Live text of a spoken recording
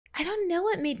I don't know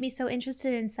what made me so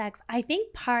interested in sex. I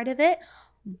think part of it,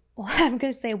 well, I'm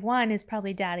going to say one is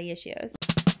probably daddy issues.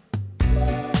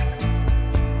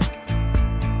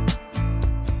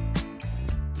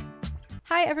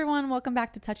 Hi everyone, welcome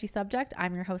back to Touchy Subject.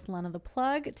 I'm your host, Lena the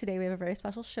Plug. Today we have a very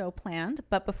special show planned,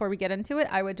 but before we get into it,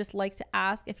 I would just like to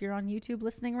ask, if you're on YouTube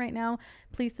listening right now,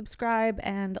 please subscribe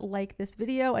and like this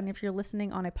video, and if you're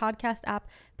listening on a podcast app,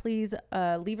 please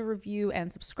leave a review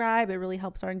and subscribe. It really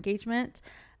helps our engagement.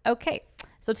 Okay,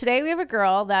 so today we have a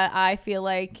girl that I feel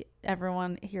like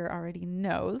everyone here already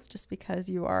knows, just because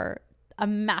you are a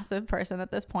massive person at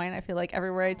this point. I feel like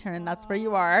everywhere I turn, that's where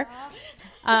you are.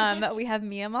 We have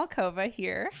Mia Malkova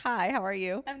here. Hi, how are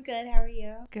you? I'm good. How are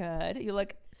you? Good. You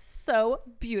look so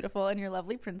beautiful in your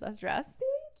lovely princess dress.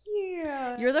 Thank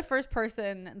you. You're the first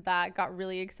person that got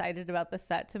really excited about the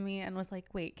set to me and was like,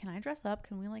 wait, can I dress up?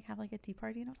 Can we like have like a tea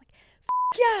party? And I was like,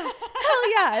 yeah,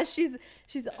 hell yeah.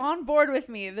 She's on board with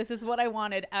me. This is what I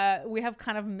wanted. We have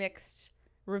kind of mixed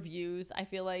reviews. I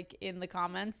feel like in the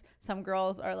comments, some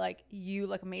girls are like, you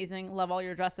look amazing, love all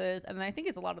your dresses, and then I think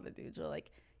it's a lot of the dudes are like,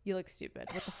 you look stupid,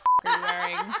 what the are you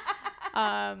wearing?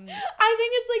 I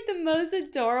think it's like the most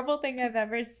adorable thing I've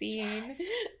ever seen. Yes.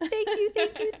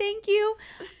 Thank you.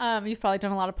 You've probably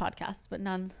done a lot of podcasts, but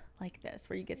none like this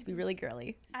where you get to be really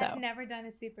girly. So I've never done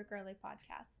a super girly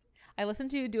podcast. I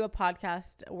listened to you do a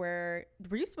podcast where,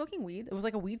 were you smoking weed? It was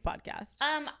like a weed podcast.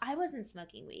 I wasn't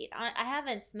smoking weed. I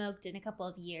haven't smoked in a couple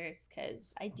of years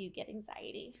because I do get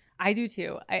anxiety. I do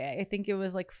too. I think it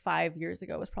was like 5 years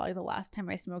ago was probably the last time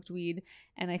I smoked weed.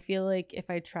 And I feel like if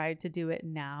I tried to do it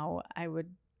now, I would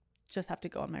just have to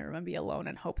go in my room and be alone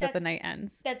and hope that the night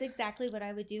ends. That's exactly what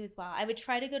I would do as well. I would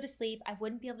try to go to sleep. I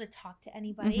wouldn't be able to talk to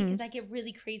anybody because I get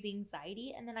really crazy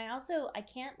anxiety. And then I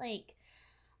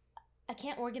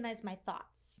can't organize my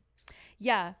thoughts.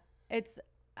 Yeah,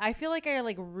 I feel like I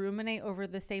like ruminate over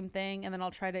the same thing, and then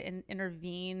I'll try to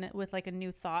intervene with like a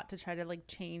new thought to try to like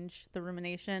change the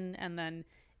rumination, and then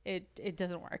it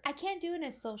doesn't work. I can't do it in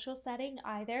a social setting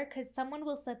either, because someone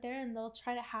will sit there and they'll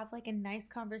try to have like a nice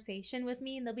conversation with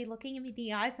me, and they'll be looking at me in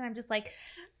the eyes, and I'm just like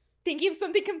thinking of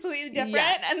something completely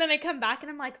different, and then I come back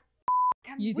and I'm like,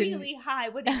 I'm really high.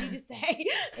 What did you just say?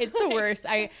 It's the worst.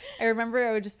 I remember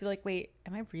I would just be like, wait,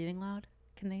 am I breathing loud?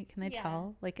 Can they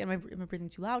tell? Like, am I breathing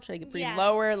too loud? Should I breathe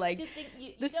lower? Like, just think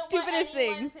you the don't stupidest want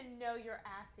anyone things. to know you're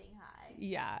acting high.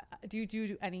 Yeah. Do you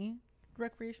do any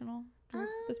recreational drugs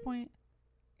at this point?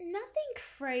 Nothing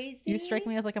crazy. You strike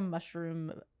me as like a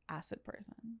mushroom acid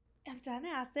person. I've done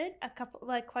acid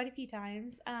quite a few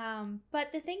times.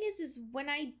 But the thing is when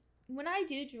I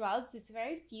do drugs, it's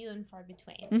very few and far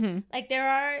between. Mm-hmm. Like there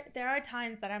are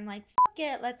times that I'm like, fuck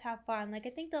it, let's have fun. Like I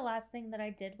think the last thing that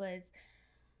I did was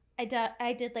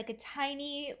I did like a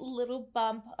tiny little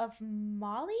bump of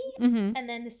Molly, and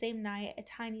then the same night a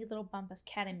tiny little bump of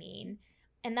ketamine,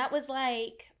 and that was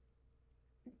like,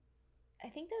 I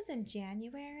think that was in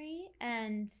January,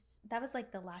 and that was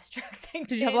like the last drug thing.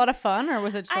 Did you have a lot of fun, or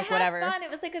was it just like whatever? I had fun. It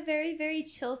was like a very, very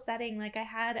chill setting. Like I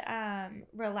had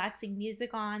relaxing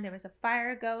music on. There was a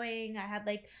fire going. I had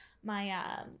like my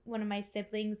one of my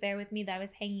siblings there with me that I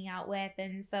was hanging out with,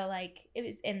 and so like it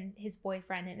was, and his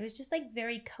boyfriend, and it was just like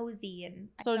very cozy, and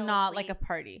so not like a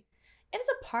party. It was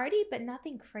a party, but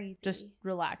nothing crazy. Just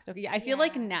relaxed. Okay, I feel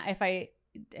like now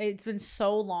it's been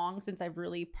so long since I've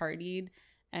really partied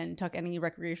and took any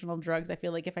recreational drugs. I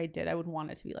feel like if I did, I would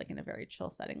want it to be like in a very chill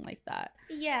setting like that.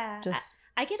 Yeah. Just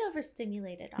I get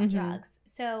overstimulated on drugs.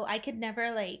 So I could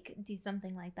never like do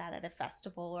something like that at a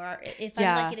festival, or if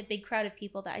I'm like in a big crowd of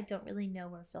people that I don't really know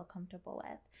or feel comfortable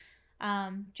with.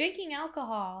 Drinking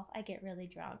alcohol, I get really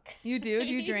drunk. You do?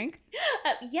 Do you drink?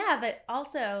 Yeah, but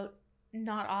also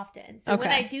not often. So when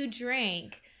I do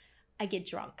drink, I get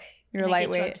drunk. You're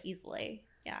lightweight. I get drunk easily.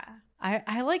 Yeah.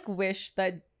 I like wish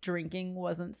that drinking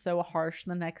wasn't so harsh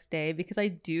the next day, because I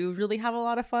do really have a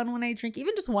lot of fun when I drink,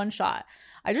 even just one shot.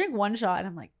 I drink one shot and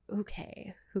I'm like,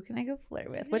 okay, who can I go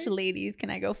flirt with? Which ladies can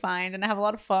I go find? And I have a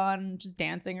lot of fun just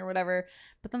dancing or whatever.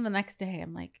 But then the next day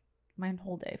I'm like, my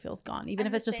whole day feels gone, even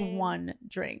if it's just one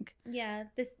drink. Yeah,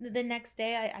 the next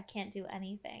day I can't do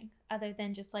anything other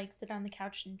than just like sit on the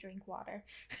couch and drink water.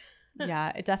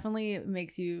 Yeah, it definitely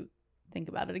makes you think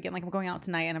about it again. Like I'm going out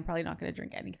tonight and I'm probably not going to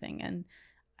drink anything, and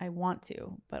I want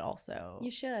to, but also you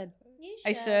should.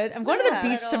 I should. I'm going to the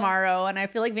beach tomorrow, and I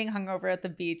feel like being hungover at the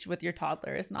beach with your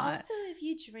toddler is not. Also, if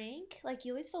you drink, like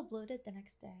you always feel bloated the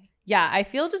next day. Yeah, I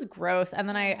feel just gross, and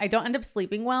then I don't end up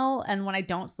sleeping well, and when I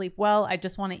don't sleep well, I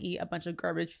just want to eat a bunch of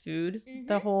garbage food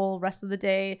the whole rest of the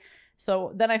day.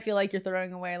 So then I feel like you're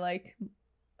throwing away, like,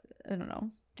 I don't know,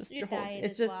 just your whole diet.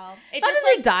 It's just not just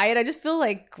your diet. I just feel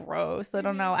like gross. I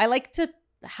don't know. I like to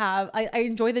I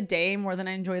enjoy the day more than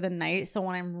I enjoy the night. So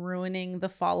when I'm ruining the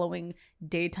following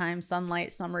daytime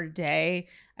sunlight summer day,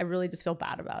 I really just feel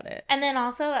bad about it. And then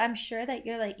also, I'm sure that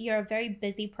you're a very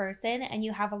busy person and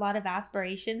you have a lot of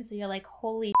aspirations. So you're like,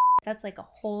 holy, that's like a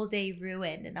whole day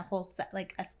ruined and a whole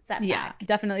a setback. Yeah,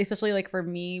 definitely. Especially like for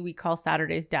me, we call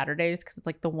Saturdays Dadder Days because it's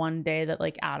like the one day that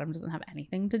like Adam doesn't have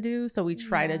anything to do. So we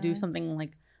try to do something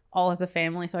like all as a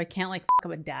family. So I can't like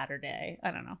fuck up a Dadder Day.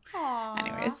 I don't know. Aww,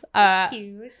 anyways, that's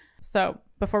cute. So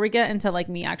before we get into like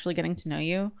me actually getting to know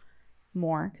you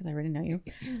more, because I already know you,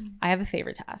 I have a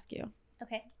favor to ask you.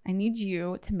 Okay. I need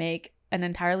you to make an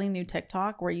entirely new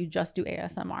TikTok where you just do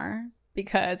ASMR,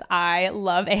 because I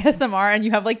love ASMR and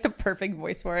you have like the perfect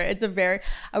voice for it.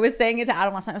 I was saying it to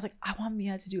Adam last night. I was like, I want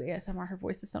Mia to do ASMR. Her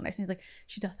voice is so nice. And he's like,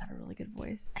 she does have a really good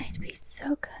voice. I'd be so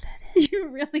good at it. You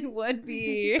really would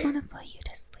be. I just want to put you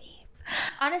to sleep.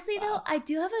 Honestly, though, I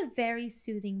do have a very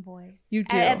soothing voice. You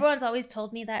do. Everyone's always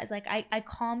told me that. It's like I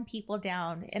calm people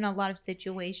down in a lot of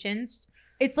situations.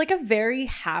 It's like a very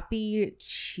happy,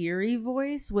 cheery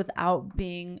voice without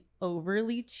being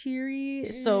overly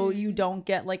cheery. So you don't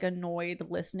get like annoyed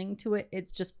listening to it.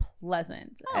 It's just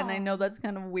pleasant. Aww. And I know that's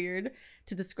kind of weird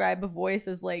to describe a voice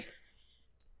as like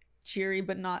cheery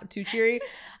but not too cheery.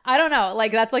 I don't know,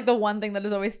 like that's like the one thing that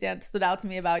has always stood out to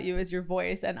me about you is your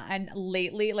voice. And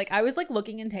lately, like I was like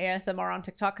looking into ASMR on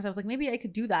TikTok because I was like, maybe I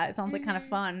could do that. It sounds like kind of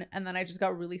fun. And then I just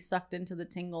got really sucked into the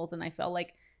tingles and I feel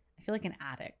like an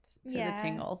addict to the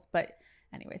tingles. But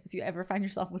anyways, if you ever find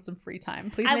yourself with some free time,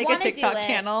 please make a TikTok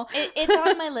channel. It's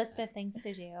on my list of things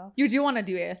to do. You do want to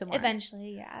do ASMR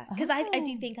eventually, yeah, because I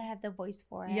do think I have the voice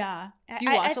for it. Yeah. Do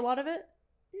you watch a lot of it?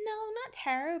 No, not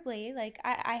terribly. Like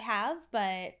I have,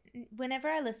 but whenever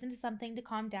I listen to something to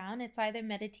calm down, it's either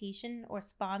meditation or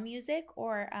spa music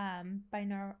or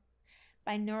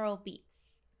binaural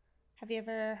beats. Have you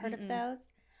ever heard of those?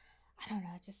 I don't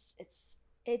know.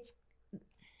 It's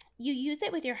you use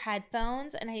it with your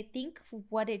headphones, and I think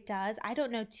what it does, I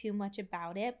don't know too much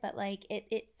about it, but like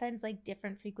it sends like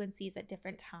different frequencies at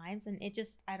different times, and it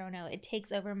just, I don't know, it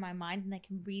takes over my mind, and I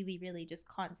can really, really just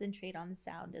concentrate on the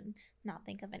sound and not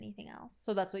think of anything else.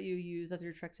 So that's what you use as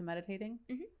your trick to meditating?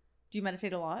 Mm-hmm. Do you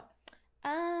meditate a lot?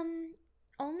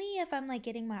 Only if I'm like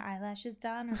getting my eyelashes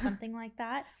done or something like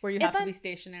that. Where you have to be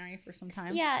stationary for some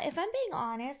time? Yeah, if I'm being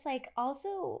honest, like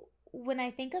also when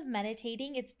I think of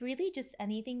meditating, it's really just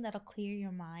anything that'll clear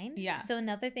your mind. Yeah. So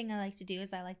another thing I like to do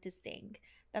is I like to sing.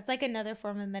 That's like another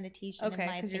form of meditation, in my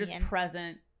opinion. Because you're just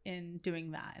present in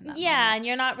doing that. In that moment. And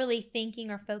you're not really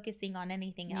thinking or focusing on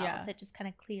anything else. Yeah. It just kind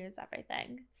of clears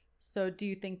everything. So do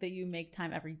you think that you make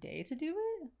time every day to do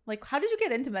it? Like, how did you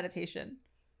get into meditation?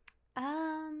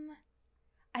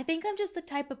 I think I'm just the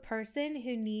type of person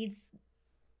who needs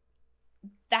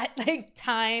that like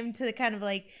time to kind of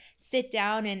like sit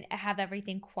down and have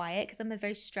everything quiet, because I'm a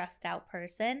very stressed out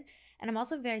person, and I'm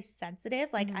also very sensitive.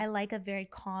 Like I like a very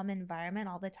calm environment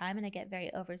all the time, and I get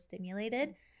very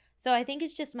overstimulated. So I think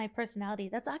it's just my personality.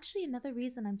 That's actually another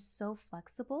reason I'm so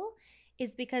flexible,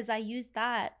 is because I used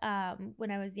that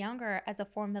when I was younger as a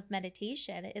form of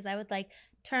meditation. Is I would like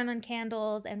turn on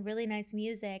candles and really nice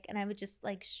music, and I would just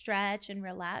like stretch and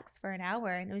relax for an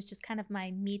hour, and it was just kind of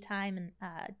my me time and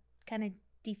kind of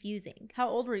diffusing. How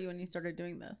old were you when you started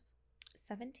doing this?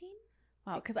 17.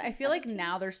 Wow, because I feel 17. Like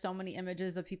now there's so many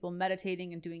images of people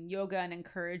meditating and doing yoga and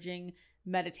encouraging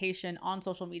meditation on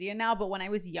social media now. But when I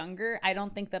was younger, I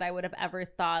don't think that I would have ever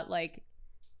thought like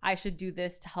I should do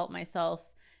this to help myself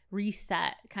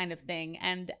reset kind of thing.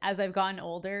 And as I've gotten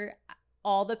older,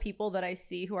 all the people that I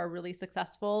see who are really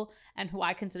successful and who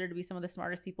I consider to be some of the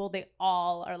smartest people, they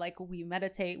all are like, we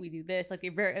meditate, we do this. Like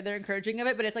they're encouraging of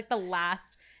it, but it's like the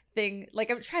last thing. Like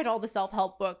I've tried all the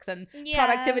self-help books and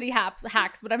productivity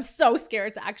hacks, but I'm so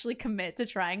scared to actually commit to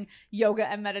trying yoga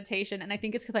and meditation. And I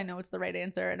think it's because I know it's the right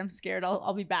answer, and I'm scared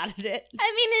I'll be bad at it.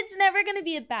 I mean, it's never going to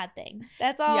be a bad thing.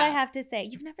 That's all I have to say.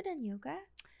 You've never done yoga?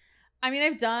 I mean,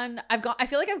 I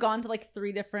feel like I've gone to like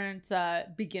 3 different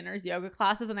beginners yoga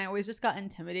classes, and I always just got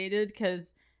intimidated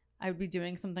because I would be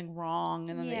doing something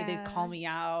wrong, and then they'd call me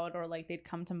out, or like they'd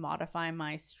come to modify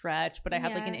my stretch, but I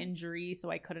had like an injury, so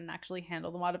I couldn't actually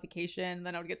handle the modification. And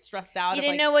then I would get stressed out. You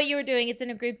didn't know what you were doing. It's in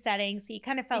a group setting, so you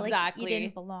kind of felt like you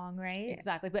didn't belong, right?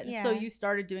 Exactly. But so you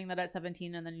started doing that at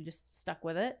 17, and then you just stuck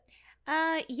with it?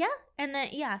 And then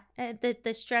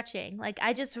the stretching. Like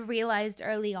I just realized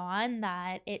early on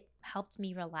that it helped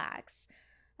me relax.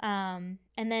 And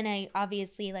then I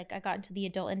obviously I got into the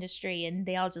adult industry, and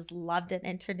they all just loved it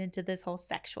and turned into this whole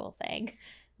sexual thing.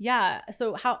 Yeah.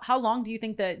 So how long do you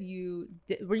think that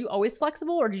were you always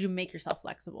flexible, or did you make yourself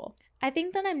flexible? I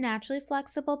think that I'm naturally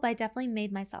flexible, but I definitely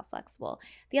made myself flexible.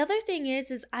 The other thing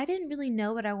is I didn't really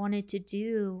know what I wanted to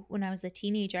do when I was a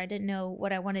teenager. I didn't know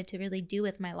what I wanted to really do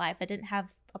with my life. I didn't have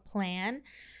a plan.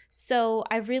 So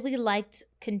I really liked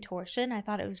contortion. I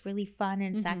thought it was really fun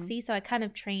and sexy. So I kind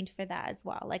of trained for that as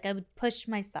well. Like I would push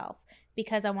myself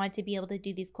because I wanted to be able to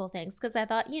do these cool things. Because I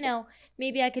thought, you know,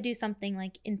 maybe I could do something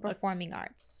like in performing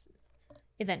arts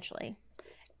eventually.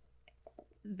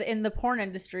 In the porn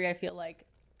industry, I feel like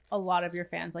a lot of your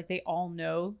fans, like they all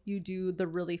know you do the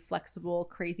really flexible,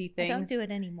 crazy things. I don't do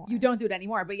it anymore. You don't do it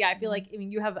anymore. But yeah, I feel like, I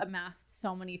mean, you have amassed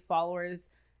so many followers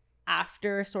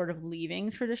after sort of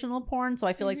leaving traditional porn. So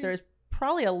I feel like there's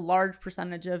probably a large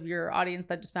percentage of your audience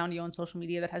that just found you on social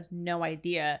media that has no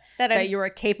idea that you are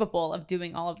capable of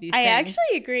doing all of these things. I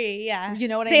actually agree. Yeah. You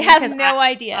know what I mean? They have no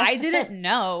idea. I didn't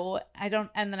know.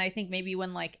 And then I think maybe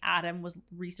when like Adam was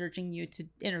researching you to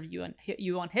interview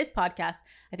you on his podcast,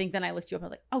 I think then I looked you up. I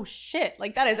was like, oh shit,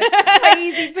 like that is a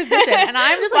crazy position. And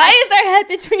I'm just like, why is our head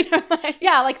between our legs?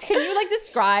 Yeah, like can you like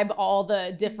describe all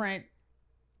the different,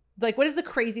 like what is the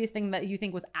craziest thing that you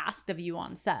think was asked of you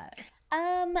on set?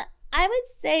 I would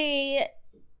say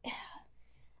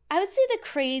the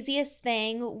craziest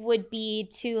thing would be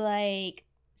to like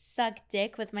suck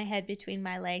dick with my head between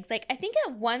my legs. Like I think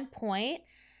at one point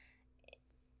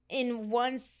in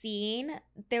one scene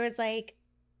there was like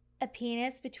a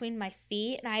penis between my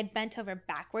feet and I had bent over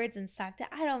backwards and sucked it.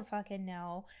 I don't fucking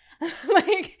know.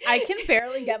 Like I can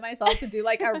barely get myself to do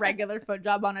like a regular foot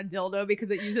job on a dildo because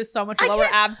it uses so much lower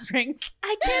ab strength.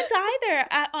 I can't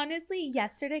either. Honestly,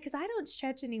 yesterday, because I don't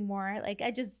stretch anymore. Like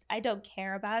I don't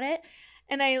care about it.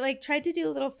 And I like tried to do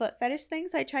a little foot fetish thing.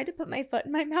 So I tried to put my foot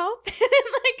in my mouth and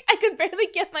like I could barely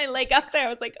get my leg up there. I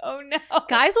was like, oh no.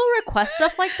 Guys will request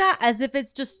stuff like that as if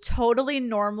it's just totally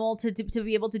normal to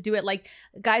be able to do it. Like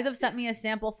guys have sent me a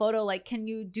sample photo. Like, can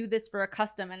you do this for a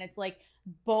custom? And it's like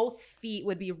both feet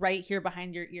would be right here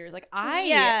behind your ears. Like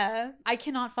I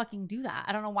cannot fucking do that.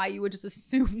 I don't know why you would just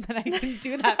assume that I can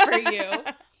do that for you.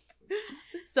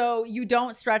 So you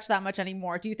don't stretch that much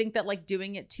anymore. Do you think that like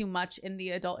doing it too much in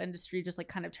the adult industry just like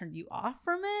kind of turned you off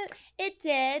from it? It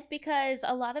did, because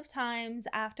a lot of times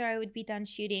after I would be done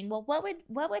shooting, well, what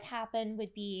would happen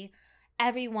would be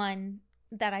everyone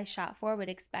that I shot for would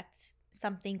expect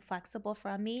something flexible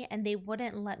from me and they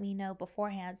wouldn't let me know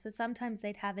beforehand. So sometimes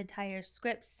they'd have entire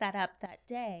scripts set up that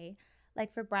day,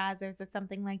 like for Brazzers or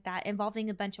something like that, involving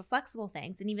a bunch of flexible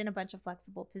things and even a bunch of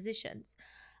flexible positions.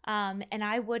 And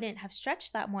I wouldn't have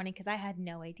stretched that morning because I had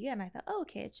no idea. And I thought, oh,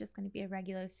 okay, it's just going to be a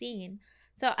regular scene.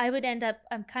 So I would end up,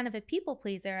 I'm kind of a people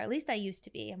pleaser. At least I used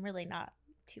to be. I'm really not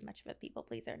too much of a people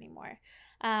pleaser anymore.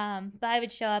 But I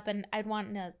would show up and I'd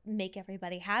want to make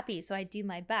everybody happy. So I'd do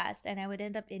my best and I would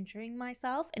end up injuring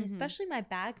myself. And especially my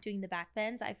back, doing the back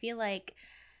bends, I feel like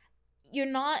you're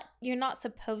not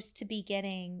supposed to be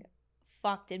getting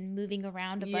fucked and moving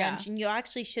around a bunch, and you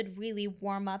actually should really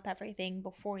warm up everything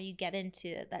before you get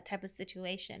into that type of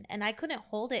situation. And I couldn't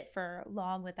hold it for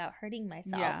long without hurting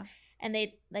myself. And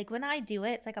they like, when I do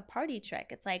it, it's like a party trick.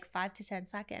 It's like 5 to 10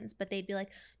 seconds, but they'd be like,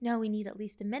 no, we need at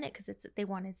least a minute because they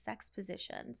wanted sex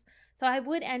positions. So I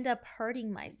would end up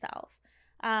hurting myself.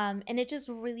 And it just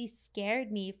really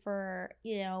scared me for,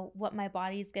 you know, what my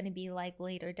body's going to be like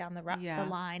later down the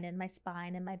line, and my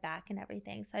spine and my back and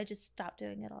everything. So I just stopped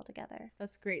doing it altogether.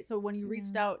 That's great. So when you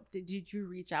reached out, did you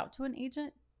reach out to an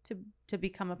agent to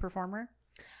become a performer?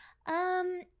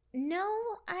 No,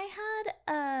 I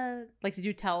had like, did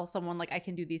you tell someone like, I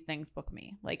can do these things, book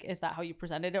me? Like, is that how you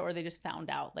presented it, or they just found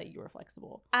out that you were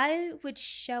flexible? I would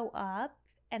show up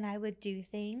and I would do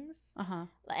things.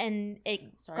 And it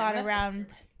got around.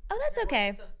 Oh, that's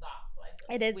okay. So soft,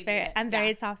 so it is very. I'm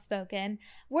very soft spoken.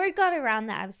 Word got around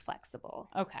that I was flexible.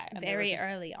 Okay. Very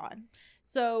early on.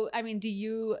 So, I mean, do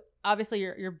you, obviously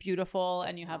you're beautiful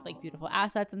and you have like beautiful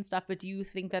assets and stuff, but do you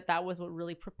think that was what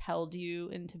really propelled you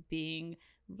into being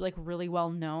like really well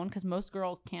known? Because most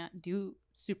girls can't do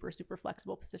super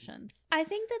flexible positions. I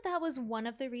think that was one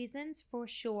of the reasons for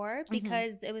sure,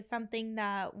 because it was something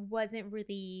that wasn't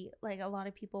really like a lot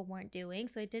of people weren't doing.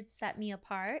 So it did set me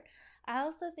apart. I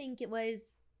also think it was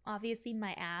obviously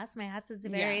my ass. My ass is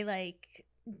very like,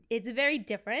 it's very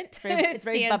different. It's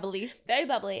very bubbly. Very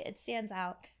bubbly. It stands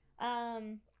out.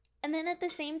 And then at the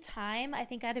same time, I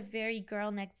think I had a very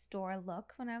girl next door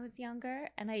look when I was younger.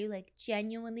 And I like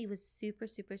genuinely was super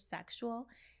sexual.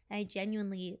 And I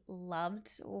genuinely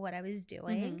loved what I was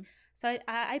doing. So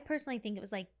I personally think it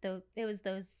was like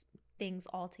those things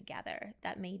all together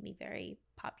that made me very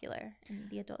popular in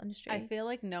the adult industry. I feel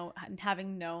like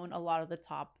having known a lot of the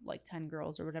top like 10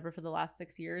 girls or whatever for the last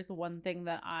 6 years, one thing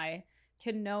that I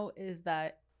can note is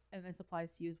that, and this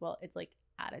applies to you as well, it's like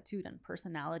attitude and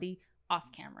personality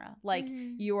off camera. Like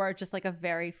you are just like a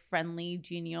very friendly,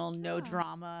 genial, no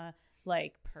drama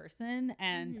like person,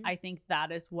 and I think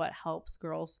that is what helps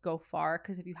girls go far,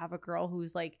 because if you have a girl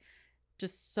who's like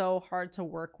just so hard to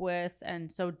work with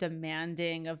and so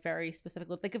demanding of very specific,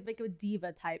 like a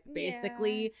diva type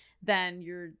basically, then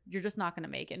you're just not going to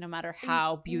make it, no matter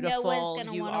how beautiful no one's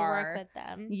gonna you wanna are work with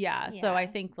them. So I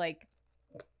think like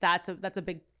that's a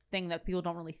big thing that people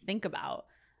don't really think about.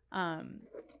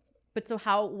 But so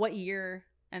what year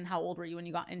and how old were you when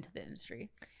you got into the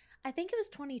industry? I think it was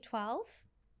 2012.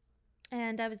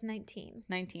 And I was 19.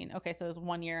 19. Okay, so it was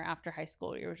 1 year after high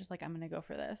school. You were just like, I'm going to go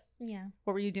for this. Yeah.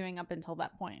 What were you doing up until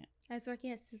that point? I was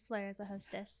working at Sizzler as a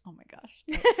hostess. Oh my gosh.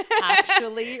 I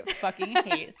actually fucking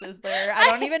hate Sizzler. I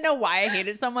don't even know why I hate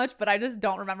it so much, but I just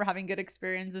don't remember having good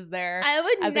experiences there. I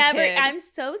would as never. A kid. I'm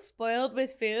so spoiled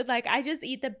with food. Like, I just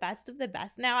eat the best of the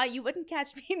best. Now, you wouldn't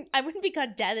catch me. I wouldn't be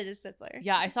caught dead at a Sizzler.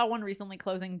 Yeah, I saw one recently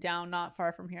closing down not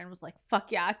far from here and was like, fuck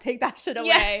yeah, take that shit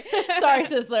away. Yeah. Sorry,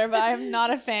 Sizzler, but I'm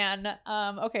not a fan.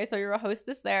 Okay, so you're a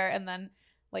hostess there, and then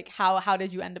like how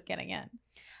did you end up getting in?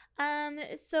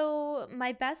 So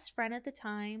my best friend at the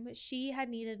time, she had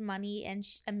needed money, and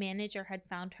a manager had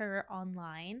found her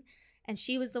online, and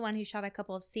she was the one who shot a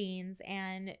couple of scenes,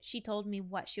 and she told me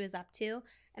what she was up to,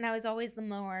 and I was always the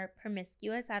more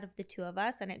promiscuous out of the two of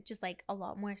us, and it just like a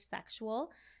lot more sexual.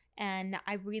 And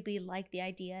I really liked the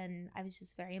idea, and I was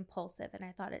just very impulsive, and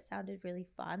I thought it sounded really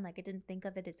fun. Like, I didn't think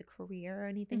of it as a career or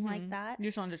anything like that. You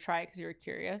just wanted to try it because you were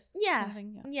curious? Yeah. Kind of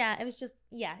thing? Yeah. It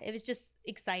was just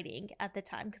exciting at the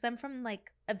time, because I'm from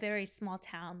like a very small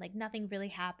town. Like, nothing really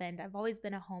happened. I've always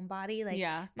been a homebody.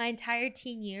 Like, my entire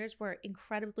teen years were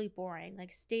incredibly boring.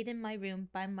 Like, stayed in my room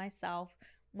by myself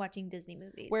watching Disney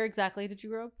movies. Where exactly did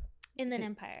you grow up? Inland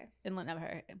Empire. Inland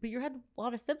Empire. But you had a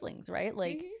lot of siblings, right?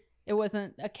 Like, it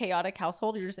wasn't a chaotic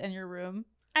household. You're just in your room.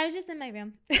 I was just in my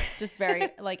room. Just very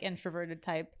like introverted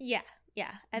type. Yeah.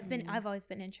 I've always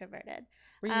been introverted.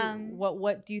 Were you,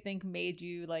 what do you think made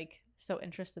you like so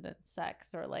interested in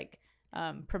sex or like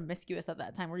promiscuous at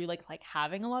that time? Were you like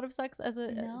having a lot of sex as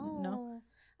a no?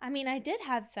 I mean, I did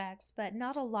have sex, but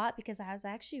not a lot, because I was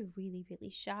actually really,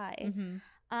 really shy.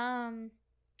 I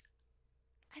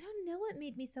don't know what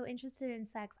made me so interested in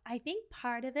sex. I think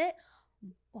part of it,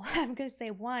 well, I'm going to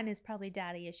say one is probably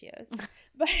daddy issues.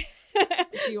 But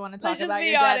do you want to talk about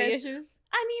your daddy issues?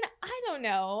 I mean, I don't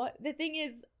know. The thing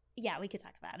is, yeah, we could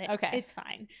talk about it. Okay. It's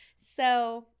fine.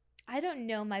 So I don't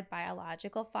know my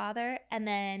biological father. And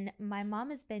then my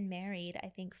mom has been married, I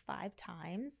think, 5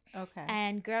 times. Okay.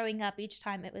 And growing up, each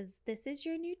time it was, this is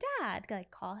your new dad.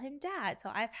 Like, call him dad. So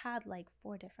I've had like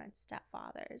 4 different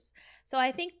stepfathers. So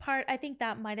I think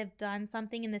that might have done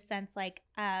something in the sense like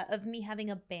of me having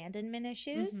abandonment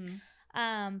issues.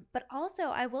 But also,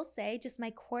 I will say, just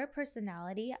my core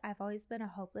personality, I've always been a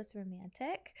hopeless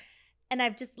romantic. And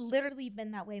I've just literally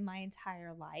been that way my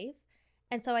entire life.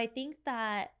 And so I think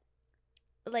that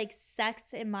like sex,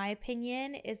 in my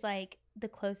opinion, is like the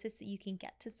closest that you can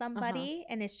get to somebody.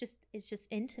 And it's just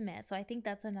intimate. So I think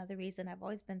that's another reason I've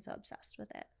always been so obsessed with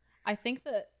it. I think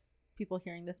that people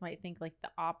hearing this might think like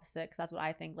the opposite, because that's what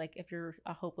I think. Like, if you're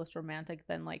a hopeless romantic,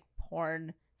 then like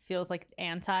porn feels like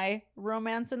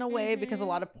anti-romance in a way, because a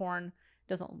lot of porn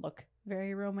doesn't look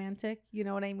very romantic. You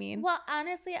know what I mean? Well,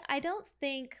 honestly, I don't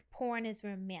think porn is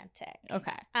romantic.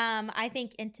 Okay. I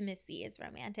think intimacy is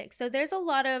romantic. So there's a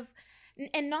lot of,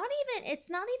 and it's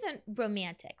not even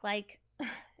romantic. Like,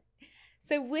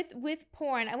 so with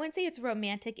porn, I wouldn't say it's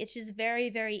romantic. It's just very,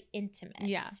 very intimate.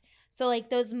 Yeah. So like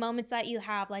those moments that you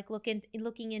have, like looking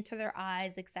into their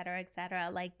eyes, et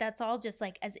cetera, like that's all just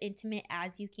like as intimate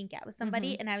as you can get with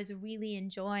somebody. And I was really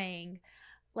enjoying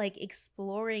like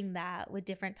exploring that with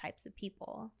different types of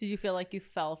people. Did you feel like you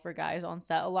fell for guys on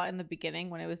set a lot in the beginning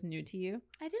when it was new to you?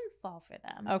 I didn't fall for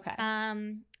them.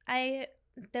 Okay.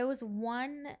 There was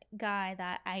one guy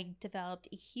that I developed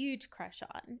a huge crush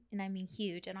on, and I mean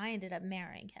huge, and I ended up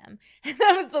marrying him. And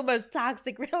that was the most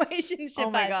toxic relationship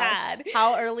I've had.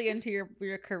 How early into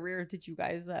your career did you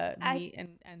guys meet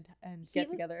and get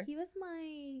together? He was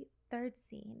my 3rd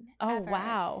scene. Oh, ever.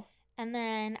 wow. And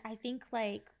then I think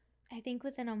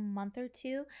within a month or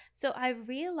 2. So I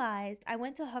realized I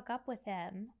went to hook up with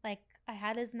him. Like, I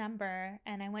had his number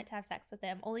and I went to have sex with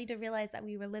him, only to realize that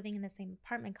we were living in the same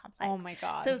apartment complex. Oh my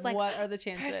God. So it was like, what are the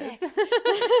chances?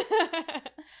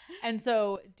 And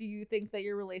so do you think that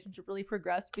your relationship really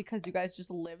progressed because you guys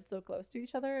just lived so close to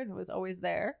each other and it was always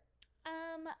there?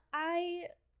 I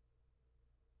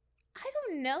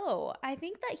don't know. I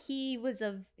think that he was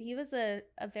a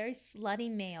very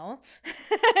slutty male,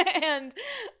 and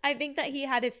I think that he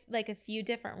had a few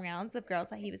different rounds of girls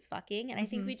that he was fucking, and I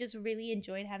think we just really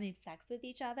enjoyed having sex with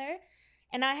each other.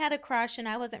 And I had a crush, and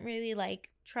I wasn't really like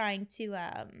trying to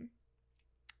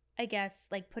I guess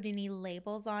like put any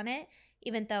labels on it,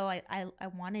 even though I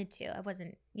wanted to. I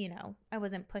wasn't, I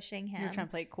wasn't pushing him. You were trying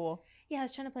to play it cool. Yeah, I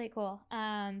was trying to play it cool.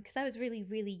 Because I was really,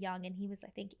 really young, and he was, I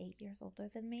think, 8 years older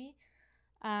than me.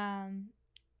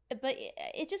 But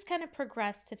it just kind of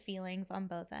progressed to feelings on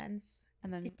both ends.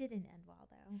 And then it didn't end well,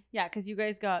 though. Yeah, because you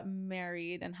guys got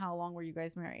married, and how long were you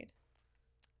guys married?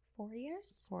 4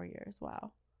 years. 4 years.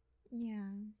 Wow. Yeah.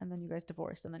 And then you guys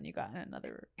divorced, and then you got in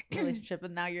another relationship,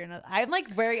 and now you're in I'm like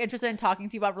very interested in talking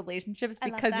to you about relationships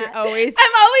because I'm always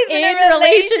in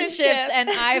relationships, and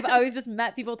I've always just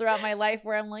met people throughout my life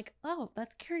where I'm like, oh,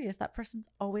 that's curious. That person's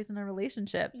always in a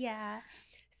relationship. Yeah.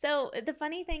 So the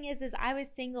funny thing is I was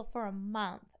single for a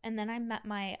month, and then I met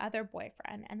my other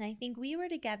boyfriend, and I think we were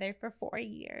together for 4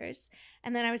 years,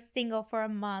 and then I was single for a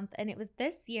month, and it was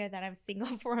this year that I was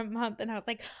single for a month, and I was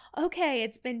like, okay,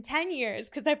 it's been 10 years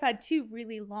because I've had 2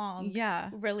 really long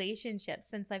relationships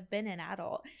since I've been an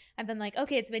adult. I've been like,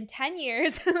 okay, it's been 10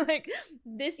 years. Like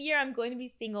this year I'm going to be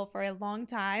single for a long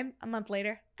time. A month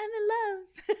later, I'm in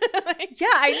love. Yeah,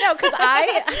 I know, because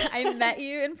I met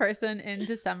you in person in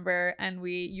December, and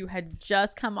you had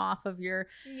just come off of your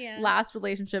last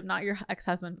relationship, not your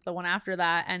ex-husband, but the one after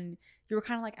that, and you were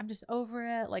kind of like, I'm just over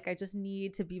it. Like, I just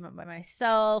need to be by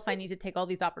myself. I need to take all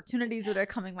these opportunities that are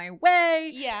coming my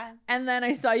way. Yeah. And then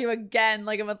I saw you again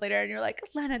like a month later, and you're like,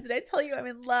 Lena, did I tell you I'm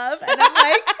in love? And I'm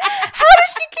like, how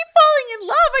does she keep falling in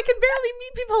love? I can barely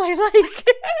meet people I like.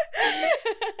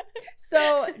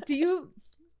 So do you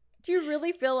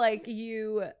really feel like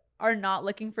you are not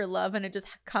looking for love and it just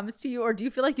comes to you, or do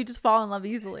you feel like you just fall in love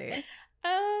easily?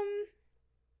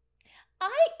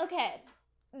 Okay,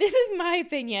 this is my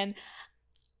opinion.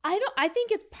 I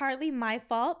think it's partly my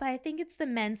fault, but I think it's the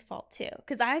men's fault too.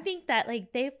 Because I think that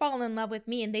like they fall in love with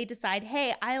me and they decide,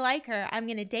 hey, I like her, I'm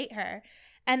gonna date her.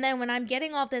 And then when I'm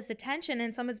getting all this attention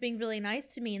and someone's being really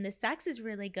nice to me and the sex is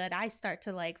really good, I start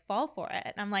to like fall for it.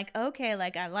 And I'm like, okay,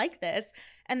 like I like this.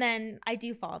 And then I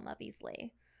do fall in love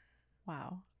easily.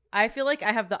 Wow. I feel like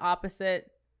I have the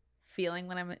opposite feeling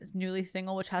when I'm newly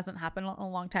single, which hasn't happened in a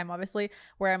long time, obviously,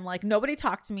 where I'm like, nobody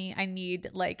talk to me. I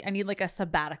need like a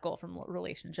sabbatical from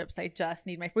relationships. I just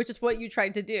need which is what you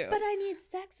tried to do. But I need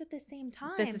sex at the same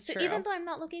time. This is true. Even though I'm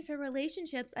not looking for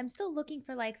relationships, I'm still looking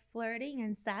for like flirting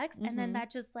and sex. And then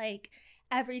that just like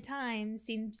every time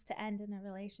seems to end in a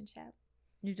relationship.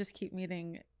 You just keep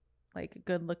meeting like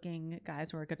good looking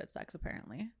guys who are good at sex,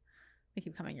 apparently. They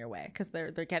keep coming your way because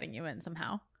they're getting you in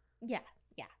somehow. Yeah.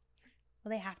 Well,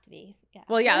 they have to be. Yeah.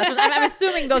 Well, yeah. That's what, I'm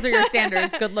assuming those are your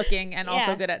standards: good looking and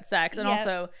also good at sex, and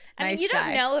also nice guy. I mean, you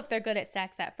don't know if they're good at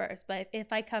sex at first, but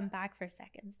if I come back for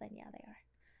seconds, then yeah, they are.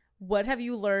 What have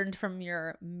you learned from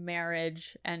your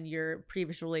marriage and your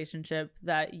previous relationship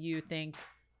that you think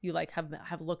you like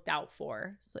have looked out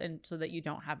for, so that you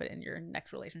don't have it in your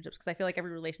next relationships? Because I feel like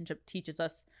every relationship teaches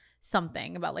us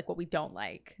something about like what we don't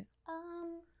like.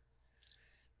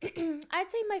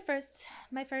 I'd say my first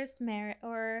marriage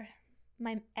or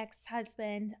my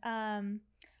ex-husband,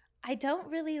 I don't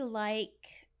really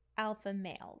like alpha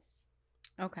males.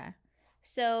 Okay.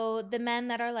 So the men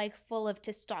that are like full of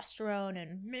testosterone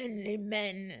and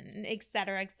men and et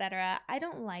cetera, I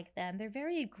don't like them. They're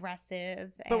very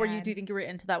aggressive. But do you think you were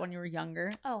into that when you were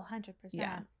younger? Oh, 100%.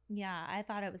 Yeah, I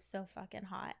thought it was so fucking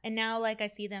hot. And now like I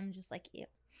see them just like, ew.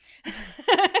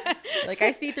 Like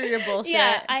I see through your bullshit.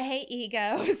 Yeah, I hate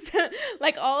egos.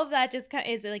 Like all of that just kind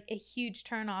of is like a huge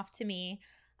turn off to me.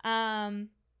 I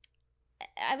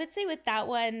would say with that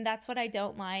one, that's what I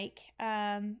don't like.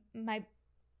 My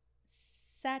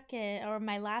second or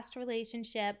my last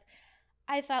relationship,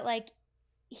 I felt like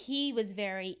he was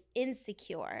very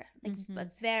insecure, like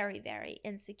but very, very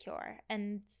insecure,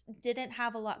 and didn't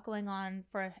have a lot going on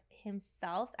for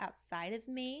himself outside of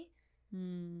me.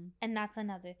 And that's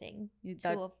another thing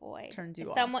to avoid. Turns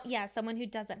you off. Yeah, someone who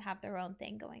doesn't have their own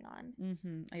thing going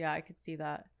on. Yeah, I could see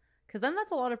that. Because then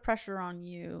that's a lot of pressure on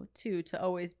you too, to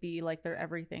always be like their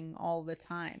everything all the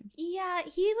time. Yeah,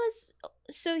 he was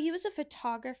a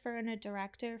photographer and a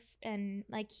director, and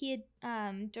like he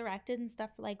had directed and stuff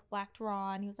for like Black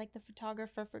Raw, and he was like the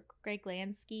photographer for Greg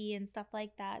Lansky and stuff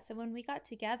like that. So when we got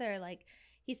together, like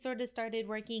he sort of started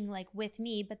working like with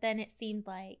me, but then it seemed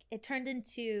like it turned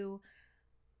into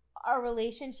our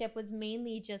relationship was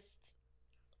mainly just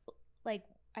like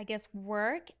I guess,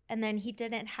 work, and then he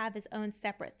didn't have his own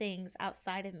separate things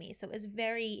outside of me. So it was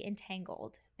very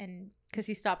entangled. And because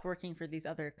he stopped working for these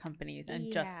other companies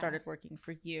and just started working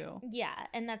for you. Yeah,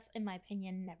 and that's, in my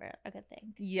opinion, never a good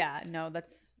thing. Yeah, no,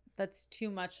 that's too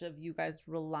much of you guys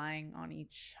relying on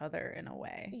each other in a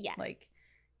way. Yes. Like,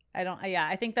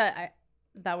 I think that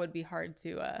would be hard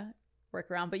to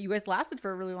work around, but you guys lasted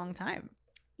for a really long time.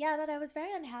 Yeah, but I was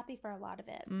very unhappy for a lot of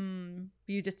it.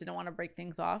 You just didn't want to break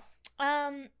things off?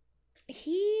 I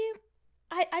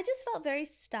just felt very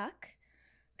stuck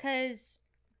because,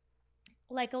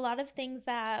 like, a lot of things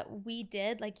that we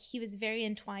did, like, he was very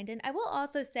entwined in. I will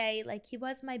also say, like, he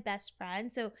was my best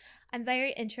friend. So I'm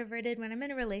very introverted. When I'm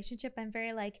in a relationship, I'm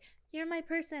very like, you're my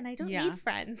person. I don't need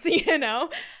friends, you know?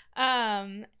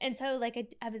 And so,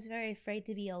 like, I was very afraid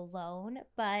to be alone,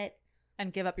 but...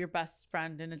 And give up your best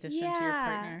friend in addition to your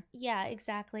partner. Yeah,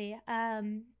 exactly.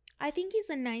 I think he's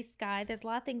a nice guy. There's a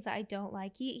lot of things that I don't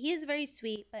like. He is very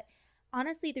sweet, but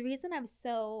honestly, the reason I'm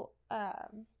so...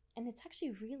 and it's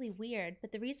actually really weird,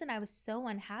 but the reason I was so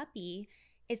unhappy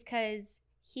is because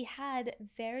he had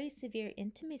very severe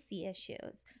intimacy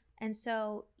issues. And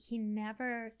so he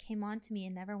never came on to me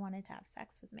and never wanted to have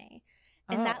sex with me.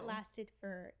 And that lasted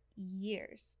for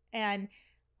years. And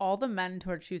all the men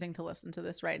who are choosing to listen to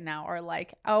this right now are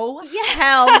like, oh, yeah.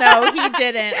 Hell no, he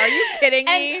didn't. Are you kidding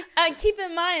me? And keep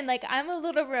in mind, like, I'm a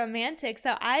little romantic,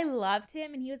 so I loved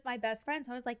him and he was my best friend.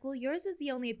 So I was like, well, yours is the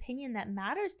only opinion that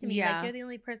matters to me. Yeah. Like, you're the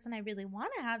only person I really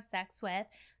want to have sex with.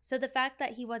 So the fact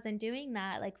that he wasn't doing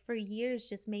that, like, for years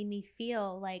just made me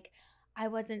feel like I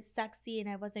wasn't sexy and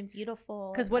I wasn't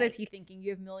beautiful. Because what is he thinking? You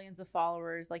have millions of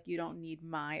followers. Like, you don't need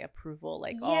my approval.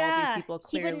 Like, all these people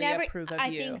clearly approve of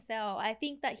you. I think so. I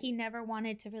think that he never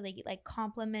wanted to really, like,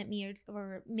 compliment me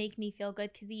or make me feel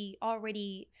good because he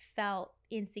already felt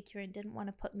insecure and didn't want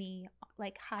to put me,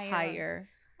 like, higher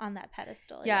on that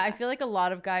pedestal. Yeah, I feel like a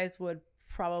lot of guys would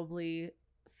probably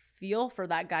feel for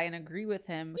that guy and agree with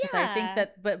him. Because I think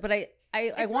that, but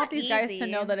I want these guys to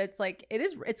know that it's like,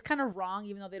 it's kind of wrong,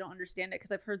 even though they don't understand it.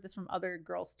 Because I've heard this from other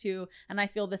girls too. And I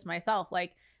feel this myself.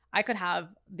 Like, I could have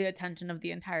the attention of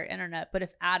the entire internet, but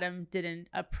if Adam didn't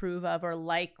approve of or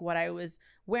like what I was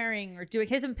wearing or doing,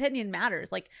 his opinion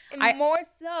matters. Like, more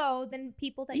so than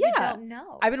people that you don't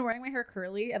know. I've been wearing my hair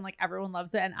curly and, like, everyone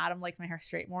loves it, and Adam likes my hair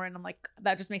straight more, and I'm like,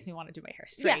 that just makes me want to do my hair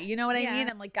straight. You know what I mean?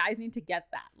 And, like, guys need to get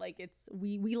that. Like, it's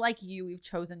we like you, we've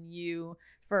chosen you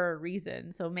for a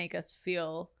reason, so make us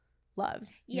feel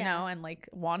loved, you know, and, like,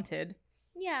 wanted.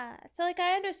 Yeah, so, like,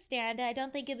 I understand it. I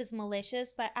don't think it was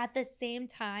malicious, but at the same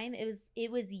time, it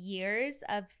was years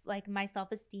of, like, my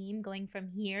self-esteem going from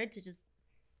here to just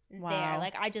there.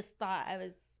 Like, I just thought I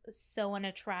was so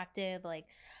unattractive. Like,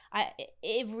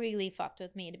 it really fucked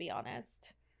with me, to be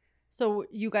honest. So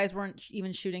you guys weren't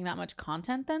even shooting that much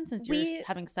content then, since you're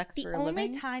having sex for a living? The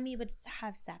only time he would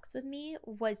have sex with me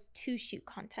was to shoot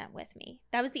content with me.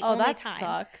 That was the only time. Oh,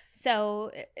 that sucks.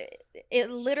 So it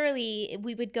literally,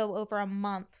 we would go over a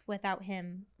month without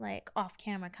him, like, off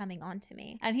camera coming on to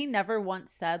me. And he never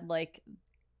once said, like,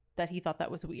 that he thought that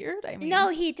was weird? I mean, no,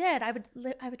 he did. I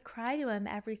would cry to him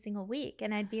every single week,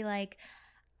 and I'd be like,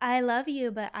 I love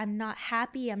you, but I'm not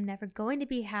happy. I'm never going to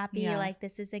be happy. Yeah. Like,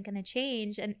 this isn't going to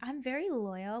change. And I'm very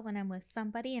loyal when I'm with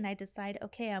somebody and I decide,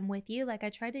 okay, I'm with you. Like,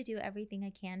 I try to do everything I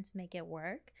can to make it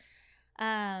work.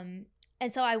 And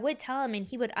so I would tell him and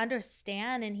he would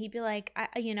understand and he'd be like,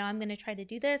 I'm going to try to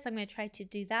do this. I'm going to try to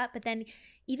do that. But then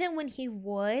even when he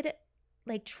would,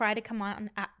 like, try to come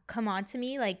on to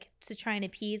me, like, to try and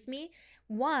appease me,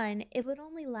 one, it would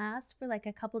only last for, like,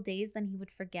 a couple days, then he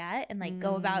would forget and, like,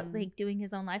 go about, like, doing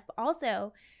his own life. But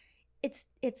also,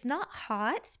 it's not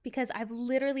hot because I've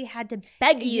literally had to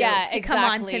beg you to come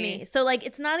on to me. So, like,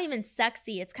 it's not even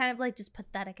sexy. It's kind of, like, just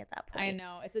pathetic at that point. I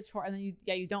know. It's a chore. And then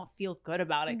you don't feel good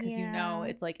about it because you know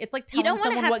it's like telling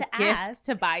someone what gift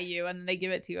to buy you and then they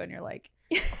give it to you and you're like,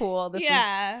 cool, this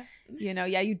is,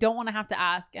 you don't want to have to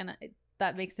ask. And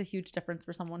that makes a huge difference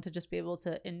for someone to just be able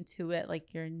to intuit,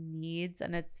 like, your needs.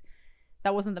 And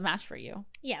that wasn't the match for you.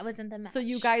 Yeah, it wasn't the match. So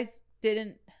you guys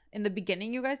didn't, in the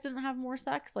beginning, you guys didn't have more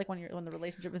sex? Like, when the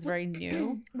relationship was very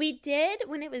new? We did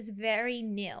when it was very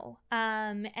new.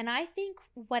 And I think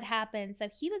what happened, so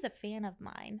he was a fan of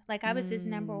mine. Like, I was his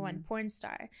number one porn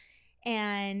star.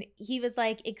 And he was,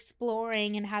 like,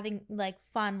 exploring and having, like,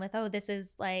 fun with, oh, this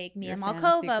is, like, Mia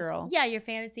Malkova. Yeah, your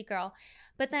fantasy girl.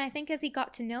 But then I think as he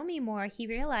got to know me more, he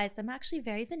realized I'm actually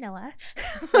very vanilla.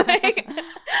 Like,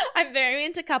 I'm very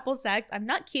into couple sex. I'm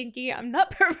not kinky. I'm not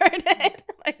perverted.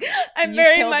 Like, I'm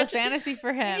very killed much the fantasy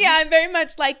for him. Yeah, I'm very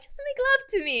much like, just make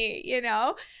love to me, you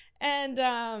know? And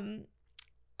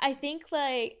I think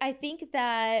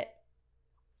that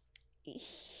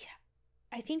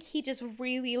I think he just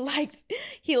really likes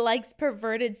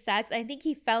perverted sex. I think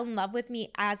he fell in love with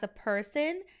me as a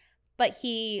person, but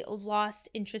he lost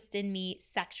interest in me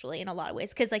sexually in a lot of ways.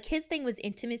 Because like his thing was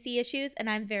intimacy issues, and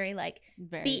I'm very like,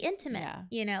 be intimate,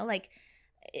 you know, like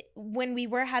when we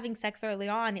were having sex early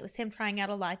on, it was him trying out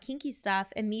a lot of kinky stuff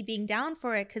and me being down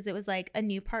for it because it was like a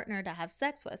new partner to have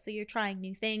sex with. So you're trying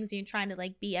new things, you're trying to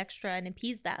like be extra and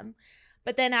appease them.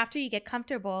 But then after you get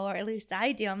comfortable, or at least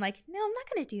I do, I'm like, no, I'm not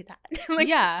going to do that. Like,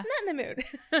 I'm not in the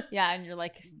mood. Yeah. And you're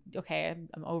like, okay,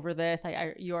 I'm over this.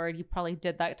 You already probably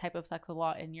did that type of sex a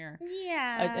lot in your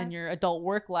adult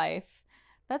work life.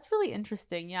 That's really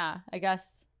interesting. Yeah. I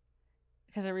guess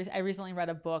because I recently read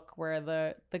a book where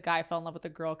the guy fell in love with the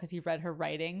girl because he read her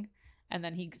writing. And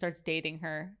then he starts dating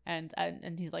her, and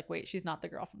he's like, wait, she's not the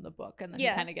girl from the book. And then he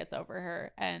kind of gets over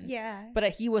her.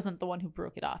 But he wasn't the one who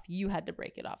broke it off. You had to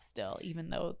break it off still, even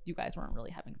though you guys weren't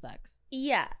really having sex.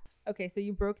 Yeah. Okay, so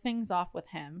you broke things off with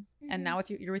him, and now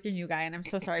you're with your new guy. And I'm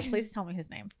so sorry. Please tell me his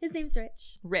name. His name's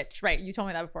Rich. Rich, right? You told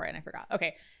me that before, and I forgot.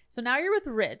 Okay, so now you're with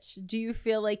Rich. Do you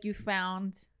feel like you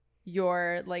found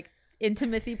your like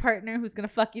intimacy partner who's gonna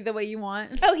fuck you the way you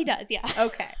want? Oh, he does. Yeah.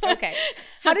 Okay.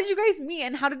 How did you guys meet,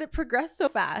 and how did it progress so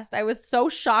fast? I was so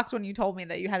shocked when you told me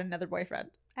that you had another boyfriend.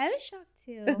 I was shocked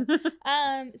too.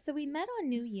 So we met on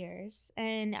New Year's,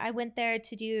 and I went there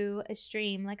to do a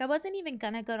stream. Like I wasn't even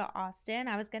gonna go to Austin.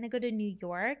 I was gonna go to New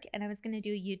York, and I was gonna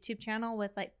do a YouTube channel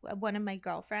with like one of my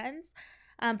girlfriends.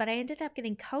 But I ended up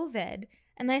getting COVID.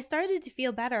 And I started to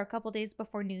feel better a couple days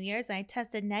before New Year's, and I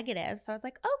tested negative. So I was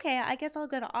like, okay, I guess I'll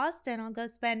go to Austin. I'll go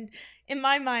spend, in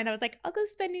my mind, I was like, I'll go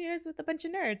spend New Year's with a bunch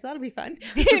of nerds. That'll be fun.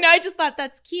 You know, I just thought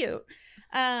that's cute.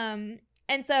 And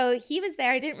so he was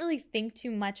there. I didn't really think too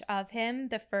much of him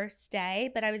the first day,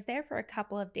 but I was there for a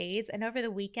couple of days. And over the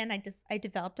weekend, I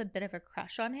developed a bit of a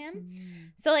crush on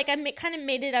him. So like I kind of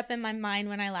made it up in my mind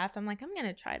when I left. I'm like, I'm going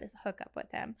to try to hook up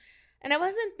with him. And I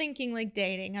wasn't thinking like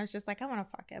dating. I was just like, I want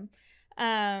to fuck him.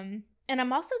 And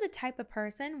I'm also the type of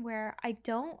person where I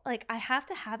don't like, I have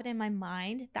to have it in my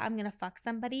mind that I'm gonna fuck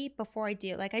somebody before I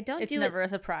do. Like I don't do it. It's never a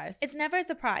surprise. It's never a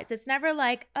surprise. It's never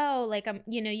like, oh, like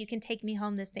you know, you can take me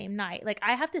home the same night. Like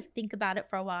I have to think about it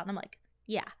for a while, and I'm like,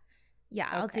 yeah,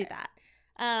 I'll do that.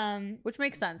 Which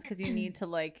makes sense because you need to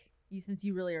like, since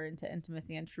you really are into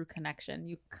intimacy and true connection,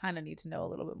 you kind of need to know a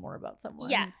little bit more about someone.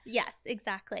 Yes,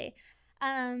 exactly.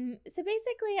 So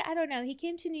basically, I don't know, he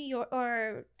came to New York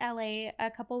or LA a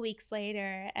couple weeks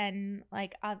later, and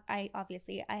like I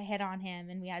obviously hit on him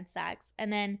and we had sex,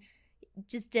 and then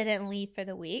just didn't leave for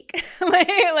the week.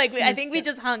 I think we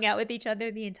just hung out with each other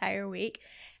the entire week.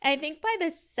 And I think by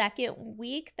the second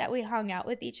week that we hung out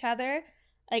with each other,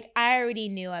 like I already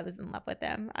knew I was in love with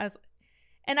him.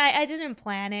 And I didn't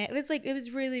plan it. It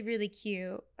was really, really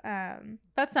cute.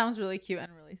 That sounds really cute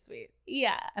and really sweet.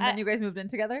 Yeah. And then you guys moved in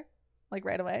together? Like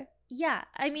right away? Yeah.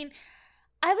 I mean,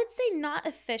 I would say not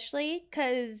officially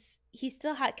because he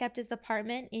still had kept his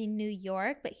apartment in New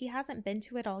York, but he hasn't been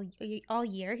to it all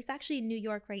year. He's actually in New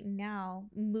York right now,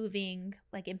 moving,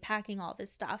 like and packing all of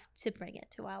his stuff to bring it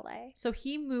to LA. So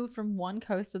he moved from one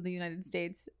coast of the United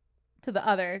States to the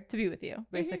other to be with you,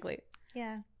 basically.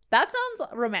 Yeah. That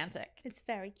sounds romantic. It's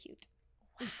very cute.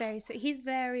 Wow. It's very sweet. He's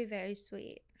very, very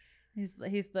sweet. He's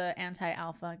the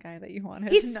anti-alpha guy that you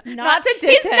wanted. He's not to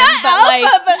diss him, not but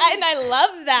alpha, and I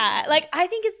love that. Like I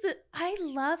think I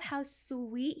love how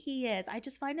sweet he is. I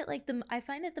just find it I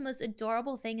find it the most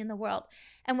adorable thing in the world.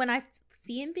 And when I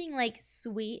see him being like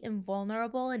sweet and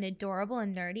vulnerable and adorable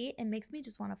and nerdy, it makes me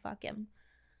just want to fuck him.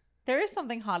 There is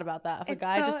something hot about that. Of a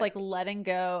guy just like letting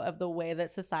go of the way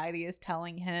that society is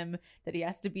telling him that he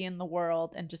has to be in the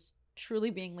world and just truly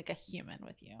being like a human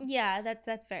with you. Yeah,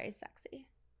 that's very sexy.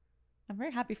 I'm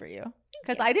very happy for you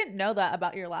because I didn't know that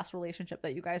about your last relationship,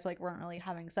 that you guys like weren't really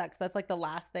having sex. That's like the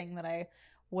last thing that I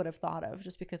would have thought of,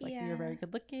 just because like you're very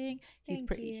good looking.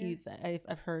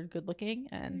 I've heard good looking,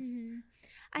 and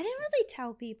I didn't really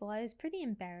tell people. I was pretty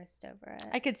embarrassed over it.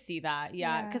 I could see that,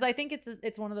 because I think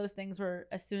it's one of those things where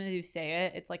as soon as you say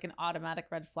it, it's like an automatic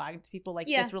red flag to people. Like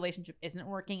this relationship isn't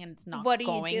working and it's not going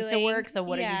to work. So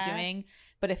what are you doing?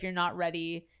 But if you're not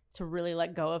ready to really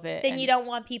let go of it, then you don't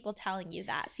want people telling you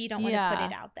that, so you don't want to put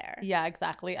it out there. Yeah,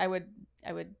 exactly. I would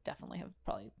definitely have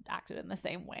probably acted in the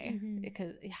same way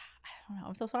because I don't know.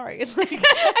 I'm so sorry.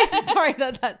 I'm sorry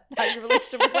that your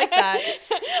relationship was like that.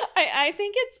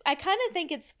 I kind of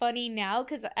think it's funny now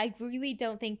because I really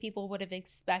don't think people would have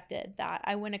expected that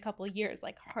I went a couple of years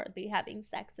like hardly having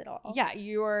sex at all. Yeah,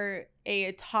 you're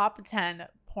a top 10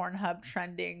 Pornhub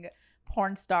trending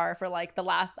porn star for like the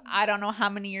last I don't know how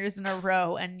many years in a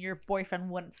row, and your boyfriend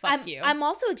wouldn't fuck you. I'm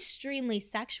also extremely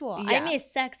sexual. Yeah. I'm a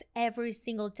sex every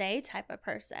single day type of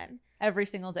person. Every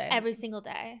single day. Every single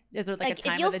day. Is there like a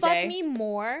time if you'll of the fuck day? me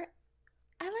more,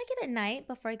 I like it at night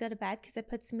before I go to bed because it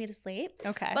puts me to sleep.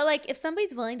 Okay. But like if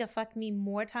somebody's willing to fuck me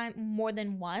more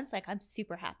than once, like I'm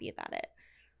super happy about it.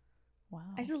 Wow.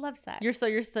 I just love sex.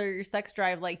 Your sex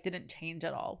drive like didn't change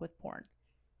at all with porn.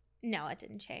 No, it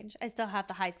didn't change. I still have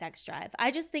the high sex drive. I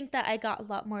just think that I got a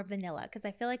lot more vanilla because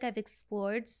I feel like I've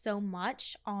explored so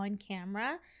much on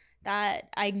camera that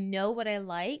I know what I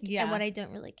like and what I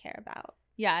don't really care about.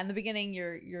 Yeah, in the beginning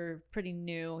you're pretty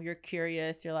new, you're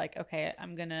curious, you're like, okay,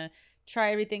 I'm gonna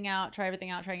trying everything out, and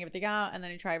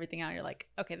then you try everything out and you're like,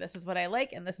 okay, this is what I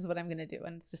like and this is what I'm gonna do,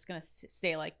 and it's just gonna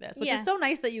stay like this, which is so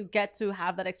nice that you get to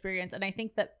have that experience. And I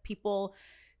think that people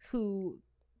who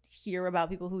hear about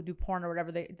people who do porn or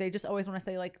whatever, they just always want to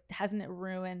say like, hasn't it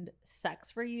ruined sex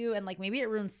for you? And like maybe it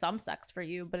ruins some sex for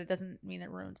you, but it doesn't mean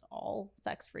it ruins all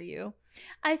sex for you.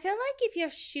 I feel like if you're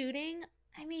shooting,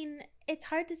 I mean, it's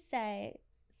hard to say.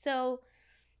 So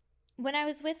when I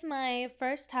was with my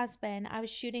first husband, I was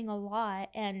shooting a lot,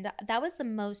 and that was the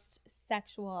most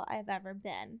sexual I've ever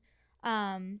been.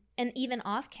 And even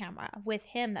off camera with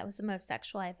him, that was the most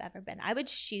sexual I've ever been. I would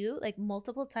shoot like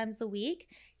multiple times a week.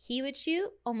 He would shoot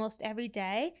almost every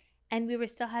day, and we were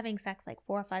still having sex like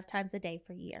 4 or 5 times a day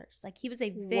for years. Like he was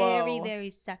a very, very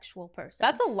sexual person.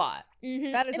 That's a lot.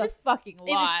 Mm-hmm. That is a fucking lot.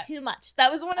 It was too much.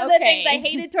 That was one of the things I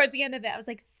hated towards the end of it. I was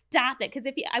like, stop it. Because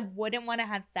I wouldn't want to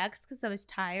have sex because I was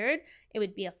tired. It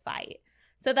would be a fight.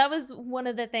 So that was one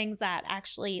of the things that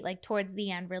actually like towards the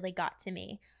end really got to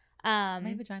me.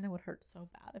 My vagina would hurt so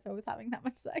bad if I was having that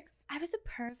much sex. I was a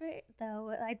pervert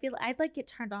though. I'd like get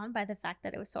turned on by the fact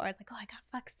that it was sore. I was like, oh, I got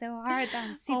fucked so hard that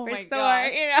I'm super sore.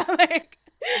 Gosh. You know, like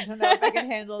I don't know if I can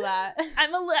handle that.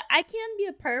 I can be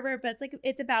a pervert, but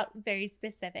it's about very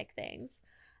specific things.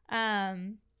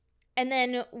 And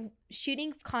then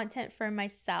shooting content for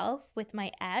myself with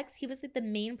my ex, he was like the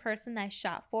main person that I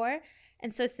shot for.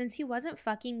 And so since he wasn't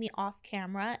fucking me off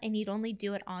camera and he'd only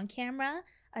do it on camera,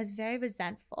 I was very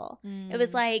resentful. It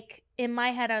was like in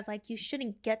my head, I was like, you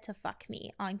shouldn't get to fuck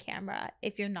me on camera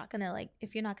if you're not gonna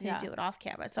do it off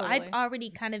camera. So I'd already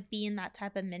kind of be in that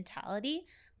type of mentality.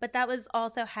 But that was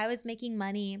also how I was making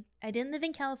money. I didn't live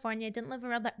in California. I didn't live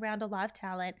around a lot of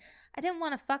talent. I didn't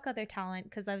want to fuck other talent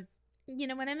because I was,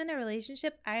 when I'm in a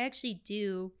relationship, I actually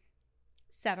do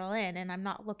settle in and I'm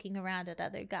not looking around at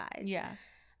other guys. Yeah.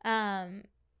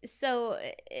 So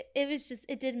it was just,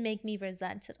 it did make me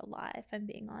resent it a lot, if I'm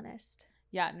being honest.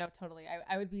 Yeah, no, totally.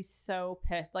 I would be so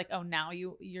pissed. Like, oh, now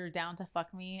you're down to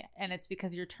fuck me, and it's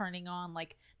because you're turning on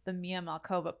like the Mia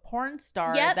Malkova porn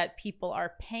star that people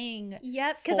are paying.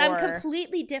 Yep, because I'm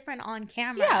completely different on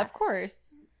camera. Yeah, of course.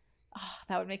 Oh,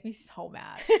 that would make me so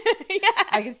mad. Yeah.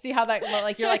 I can see how that,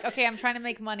 like, you're like, okay, I'm trying to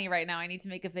make money right now. I need to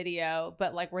make a video,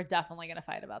 but like, we're definitely going to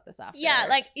fight about this after. Yeah.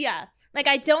 Like,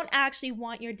 I don't actually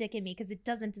want your dick in me because it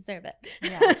doesn't deserve it.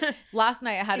 Yeah. Last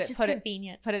night I had put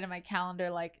it in my calendar,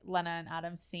 like Lena and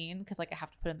Adam's scene, because like I have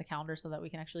to put it in the calendar so that we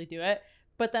can actually do it.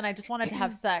 But then I just wanted to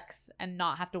have sex and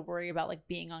not have to worry about like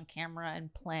being on camera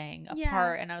and playing a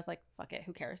part. And I was like, fuck it,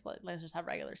 who cares? Let's just have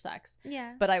regular sex.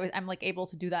 Yeah. But I'm like able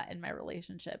to do that in my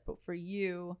relationship. But for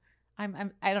you, I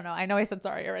don't know. I know I said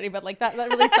sorry already, but like that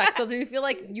really sucks. So do you feel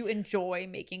like you enjoy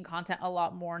making content a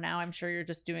lot more now? I'm sure you're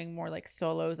just doing more like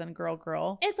solos and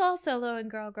girl. It's all solo and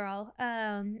girl.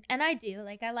 And I do.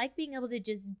 Like, I like being able to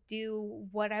just do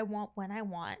what I want when I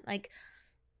want. Like,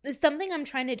 something I'm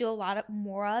trying to do a lot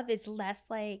more of is less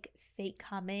like fake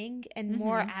coming and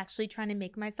more actually trying to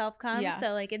make myself come. Yeah.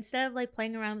 So like instead of like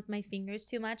playing around with my fingers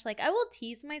too much, like I will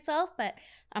tease myself, but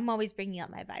I'm always bringing up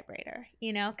my vibrator,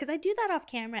 because I do that off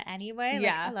camera anyway.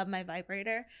 Like, I love my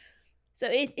vibrator. So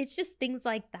it's just things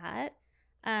like that.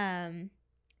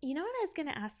 You know what I was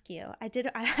gonna ask you?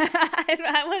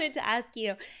 I wanted to ask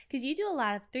you because you do a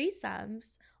lot of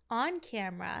threesomes on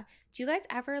camera. Do you guys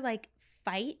ever like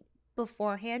fight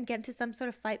beforehand, get into some sort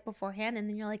of fight beforehand, and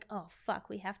then you're like, oh fuck,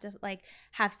 we have to like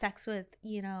have sex with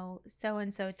so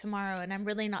and so tomorrow, and I'm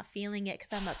really not feeling it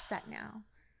because I'm upset now?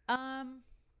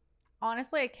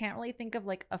 Honestly, I can't really think of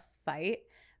like a fight,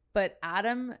 but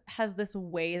Adam has this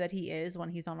way that he is when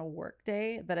he's on a work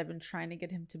day that I've been trying to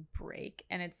get him to break.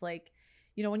 And it's like,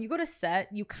 when you go to set,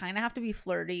 you kind of have to be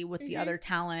flirty with the other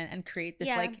talent and create this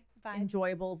like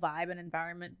enjoyable vibe and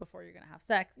environment before you're gonna have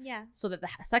sex, so that the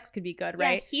sex could be good,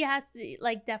 right? He has to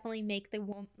like definitely make the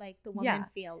woman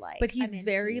feel like, but he's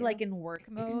very like in work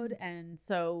mode, and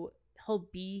so he'll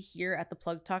be here at the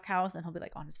Plug Talk house and he'll be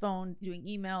like on his phone doing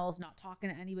emails, not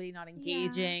talking to anybody, not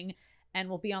engaging, and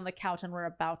we'll be on the couch and we're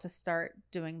about to start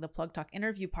doing the plug talk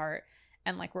interview part.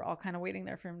 And like, we're all kind of waiting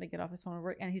there for him to get off his phone and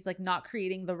work. And he's like not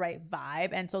creating the right vibe.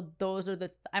 And so those are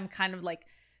I'm kind of like,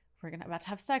 we're about to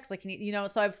have sex. Like, you know,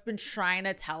 so I've been trying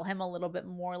to tell him a little bit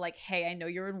more like, hey, I know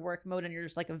you're in work mode and you're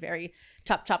just like a very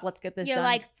chop, let's get this done. You're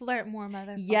like, flirt more,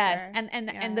 motherfucker. Yes.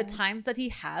 And the times that he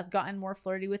has gotten more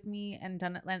flirty with me and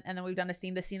done it, and then we've done a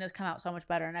scene, the scene has come out so much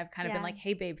better. And I've kind of been like,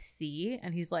 hey, babe, see?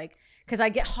 And he's like, because I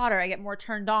get hotter, I get more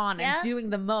turned on and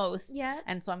doing the most. Yeah.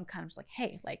 And so I'm kind of just like,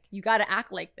 hey, like, you got to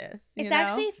act like this. It's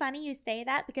actually funny you say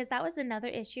that, because that was another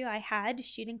issue I had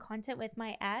shooting content with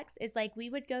my ex, is like, we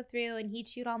would go through and he'd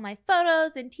shoot all my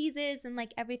photos and teases and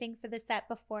like everything for the set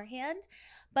beforehand.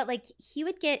 But like, he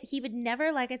would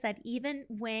never, like I said, even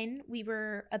when we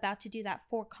were about to do that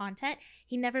for content,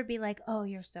 he'd never be like, oh,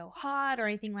 you're so hot or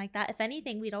anything like that. If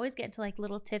anything, we'd always get into like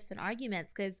little tiffs and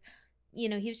arguments, because you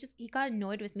know, he got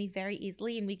annoyed with me very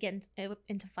easily, and we'd get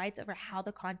into fights over how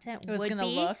the content would gonna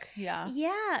look.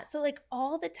 Yeah. So like,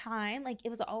 all the time, like, it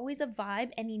was always a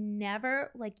vibe, and he never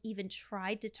like even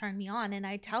tried to turn me on. And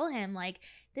I tell him like,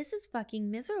 this is fucking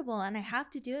miserable and I have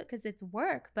to do it because it's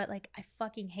work, but like, I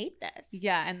fucking hate this.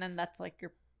 Yeah. And then that's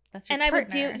your and partner.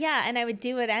 I would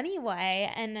do it anyway.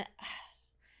 And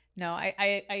no,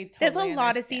 I totally there's a lot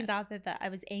understand. of scenes out there that I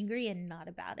was angry and not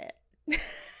about it.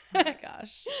 Oh my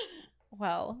gosh.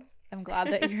 Well, I'm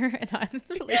glad that you're not in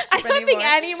this relationship I don't think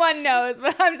anyone knows,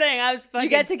 but I'm saying I was fucking... You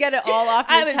get to get it all off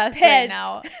your chest pissed right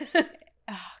now.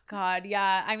 Oh, God.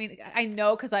 Yeah. I mean, I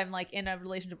know, because I'm like in a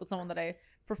relationship with someone that I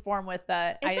perform with,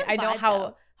 that I know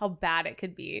how bad it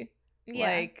could be. Yeah.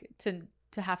 Like,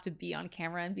 to have to be on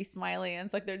camera and be smiley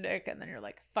and suck their dick, and then you're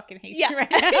like, fucking hate you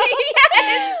right now.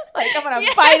 Yes. Like, I'm gonna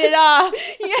bite it off.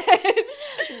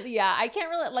 Yes. Yeah, I can't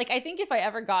really, like, I think if I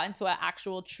ever got into an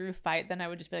actual true fight, then I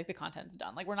would just be like, the content's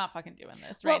done. Like, we're not fucking doing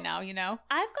this right now, you know?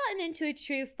 I've gotten into a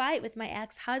true fight with my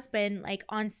ex-husband, like,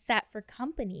 on set for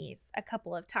companies a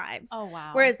couple of times. Oh,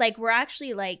 wow. Whereas, like, we're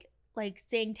actually, like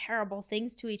saying terrible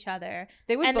things to each other.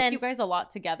 They would book you guys a lot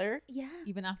together. Yeah.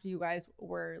 Even after you guys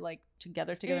were like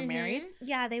together married.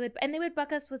 Yeah, they would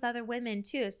book us with other women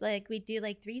too. So like, we'd do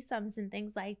like threesomes and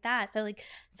things like that. So like,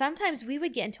 sometimes we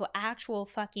would get into actual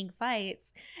fucking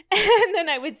fights, and then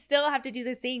I would still have to do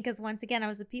the scene, because once again, I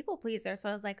was a people pleaser. So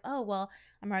I was like, oh well,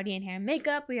 I'm already in hair and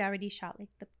makeup, we already shot like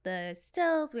the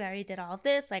stills, we already did all of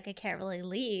this, like, I can't really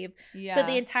leave. Yeah. So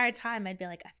the entire time I'd be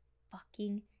like, I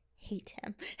fucking hate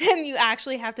him. And you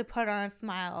actually have to put on a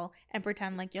smile and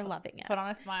pretend like you're loving it. Put on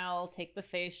a smile, take the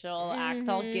facial, act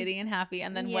all giddy and happy,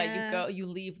 and then you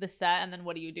leave the set, and then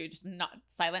what do? Just not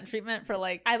silent treatment for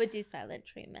like... I would do silent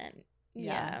treatment.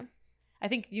 Yeah. I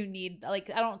think you need,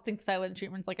 like, I don't think silent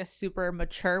treatment's like a super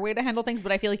mature way to handle things,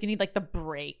 but I feel like you need like the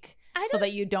break so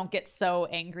that you don't get so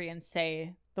angry and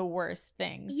say the worst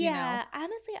things, you know?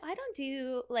 Honestly, I don't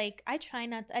do, like, I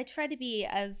try to be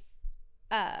as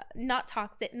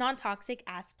non-toxic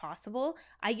as possible.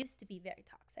 I used to be very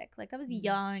toxic. Like, I was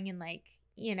young and like,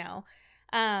 you know,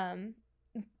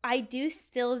 I do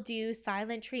still do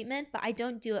silent treatment, but I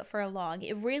don't do it for long.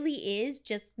 It really is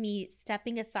just me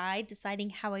stepping aside,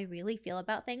 deciding how I really feel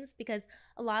about things, because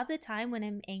a lot of the time when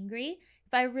I'm angry,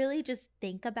 if I really just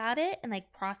think about it and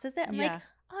like process it, I'm like,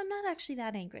 oh, I'm not actually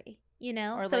that angry, you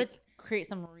know? Or so like, it's create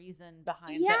some reason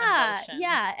behind the emotion.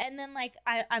 Yeah. And then like,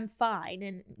 I'm fine,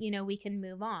 and you know, we can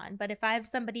move on. But if I have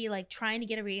somebody like trying to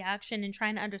get a reaction and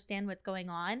trying to understand what's going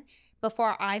on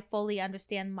before I fully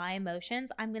understand my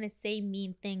emotions, I'm going to say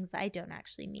mean things that I don't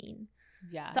actually mean.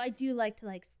 Yeah. So I do like to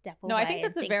like step away. No, I think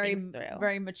that's a very,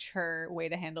 very mature way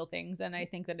to handle things. And I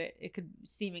think that it could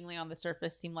seemingly on the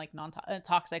surface seem like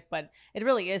non-toxic, but it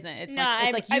really isn't. It's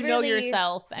like you know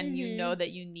yourself, and you know that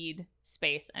you need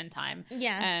space and time.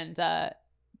 Yeah. And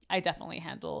I definitely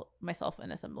handle myself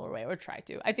in a similar way, or try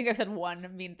to. I think I've said one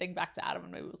mean thing back to Adam,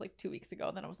 and maybe it was like 2 weeks ago.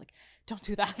 And then I was like, don't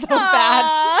do that. That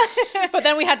was bad. But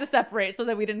then we had to separate so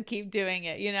that we didn't keep doing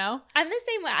it, you know? I'm the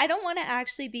same way. I don't want to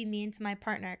actually be mean to my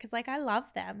partner, because like, I love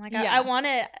them. Like, I want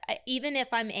to, even if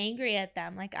I'm angry at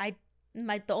them, like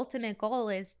the ultimate goal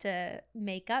is to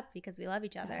make up, because we love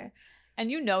each other. Yeah. And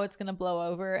you know it's going to blow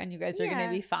over, and you guys are going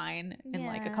to be fine in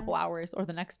like a couple hours or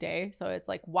the next day. So it's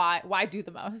like, why do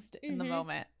the most in the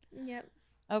moment? Yep.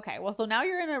 Okay. Well, so now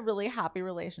you're in a really happy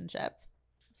relationship.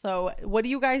 So what do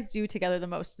you guys do together the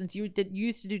most? Since you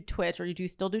used to do Twitch, or you do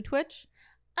still do Twitch?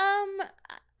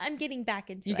 I'm getting back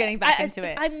into it. You're getting back into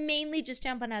it. I mainly just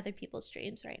jump on other people's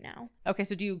streams right now. Okay.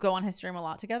 So do you go on his stream a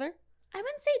lot together? I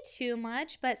wouldn't say too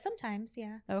much, but sometimes,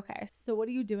 yeah. Okay. So what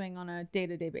are you doing on a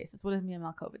day-to-day basis? What does Mia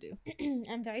Malkova do?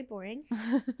 I'm very boring.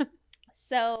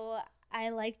 So I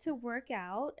like to work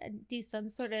out and do some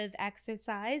sort of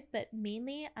exercise, but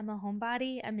mainly I'm a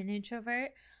homebody. I'm an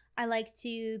introvert. I like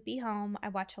to be home. I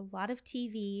watch a lot of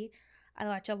TV. I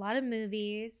watch a lot of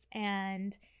movies,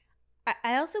 and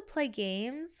I also play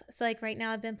games. So like right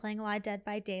now I've been playing a lot of Dead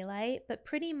by Daylight, but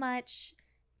pretty much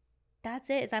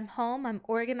that's it. Is I'm home, I'm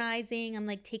organizing, I'm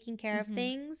like taking care of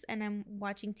things, and I'm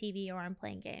watching TV or I'm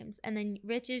playing games. And then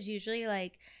Rich is usually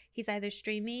like he's either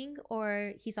streaming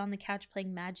or he's on the couch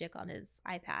playing Magic on his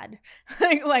iPad,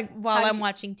 like while I'm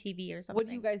watching TV or something. What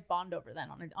do you guys bond over then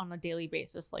on a daily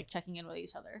basis, like checking in with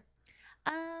each other?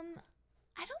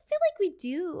 I don't feel like we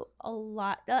do a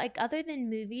lot, like other than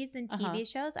movies and TV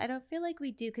shows. I don't feel like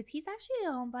we do, because he's actually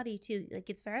a homebody too. Like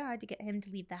it's very hard to get him to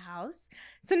leave the house,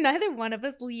 so neither one of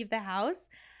us leave the house.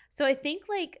 So I think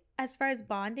like as far as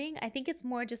bonding, I think it's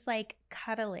more just like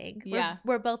cuddling. Yeah,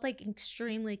 we're both like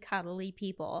extremely cuddly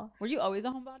people. Were you always a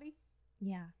homebody?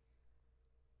 Yeah.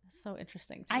 So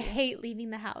interesting to I me. hate leaving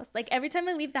the house. Like every time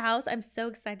I leave the house, I'm so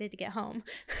excited to get home.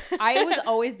 I was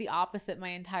always the opposite my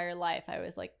entire life. I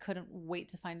was like, couldn't wait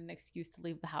to find an excuse to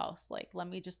leave the house. Like, let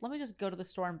me just go to the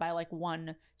store and buy like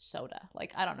one soda.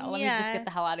 Like, I don't know. Let me just get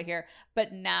the hell out of here.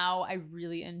 But now I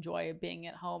really enjoy being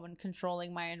at home and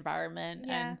controlling my environment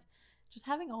and just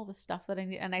having all the stuff that I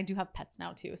need. And I do have pets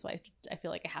now too, so I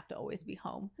feel like I have to always be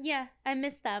home. Yeah, I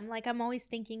miss them. Like I'm always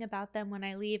thinking about them when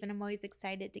I leave, and I'm always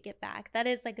excited to get back. That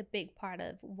is like a big part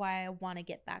of why I want to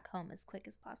get back home as quick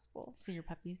as possible. See your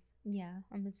puppies? Yeah,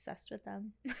 I'm obsessed with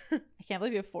them. I can't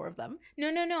believe you have 4 of them. No,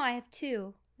 I have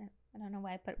 2. I don't know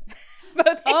why I put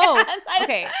both.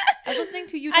 Okay. I was listening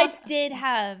to you talk.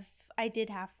 I did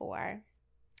have 4.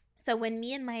 So when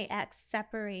me and my ex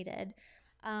separated,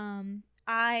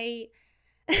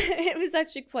 it was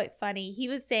actually quite funny. He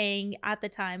was saying at the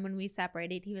time when we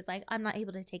separated, he was like, I'm not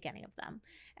able to take any of them.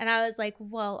 And I was like,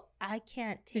 well, I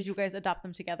can't take. Did you guys adopt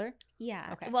them together?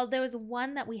 Yeah. Okay. Well, there was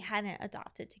one that we hadn't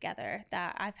adopted together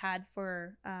that I've had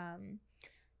for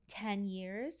 10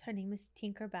 years. Her name was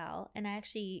Tinkerbell. And I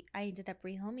ended up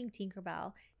rehoming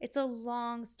Tinkerbell. It's a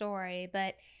long story,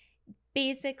 but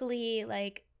basically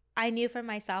like I knew for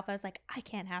myself, I was like, I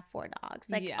can't have 4 dogs.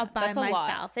 Like by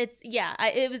myself.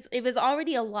 It was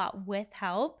already a lot with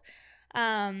help.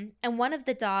 And one of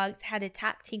the dogs had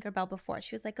attacked Tinkerbell before.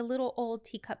 She was like a little old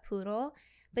teacup poodle,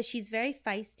 but she's very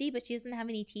feisty, but she doesn't have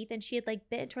any teeth. And she had like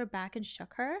bit into her back and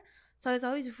shook her. So I was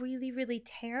always really, really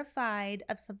terrified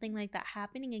of something like that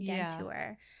happening again to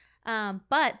her.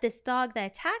 But this dog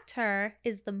that attacked her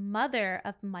is the mother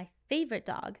of my favorite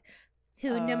dog,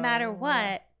 who no matter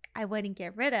what, I wouldn't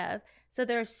get rid of. So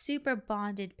they're a super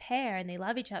bonded pair and they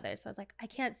love each other. So I was like, I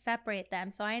can't separate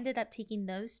them. So I ended up taking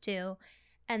those 2.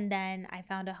 And then I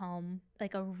found a home,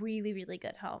 like a really, really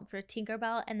good home for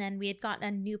Tinkerbell. And then we had gotten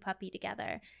a new puppy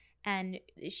together, and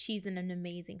she's in an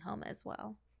amazing home as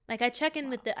well. Like I check in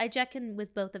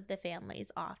with both of the families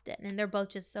often, and they're both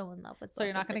just so in love with. So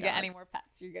you're not going to get any more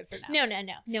pets. You're good for now.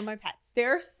 No more pets.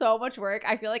 There's so much work.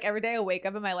 I feel like every day I wake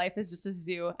up and my life is just a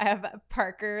zoo. I have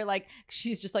Parker, like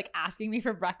she's just like asking me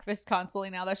for breakfast constantly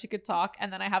now that she could talk,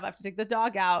 and then I have to take the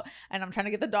dog out, and I'm trying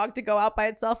to get the dog to go out by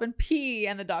itself and pee,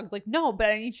 and the dog's like, no,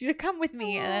 but I need you to come with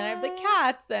me. And then I have the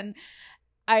cats, and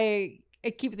I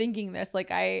keep thinking this,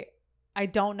 like I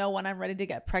don't know when I'm ready to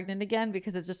get pregnant again,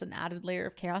 because it's just an added layer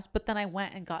of chaos. But then I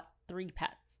went and got 3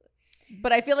 pets.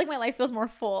 But I feel like my life feels more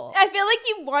full. I feel like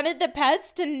you wanted the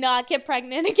pets to not get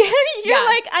pregnant again. You're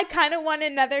like, I kind of want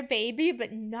another baby,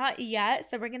 but not yet.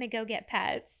 So we're going to go get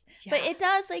pets. Yeah. But it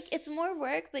does, like, it's more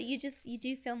work, but you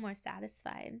do feel more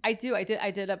satisfied. I do. I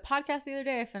did a podcast the other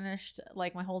day. I finished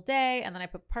like my whole day, and then I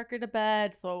put Parker to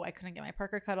bed, so I couldn't get my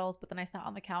Parker cuddles. But then I sat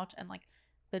on the couch, and like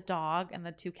the dog and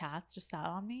the 2 cats just sat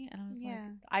on me, and I was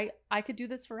like, I could do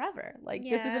this forever. Like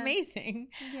this is amazing.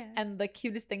 Yeah. And the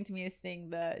cutest thing to me is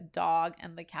seeing the dog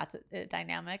and the cat's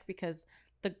dynamic, because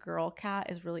the girl cat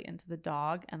is really into the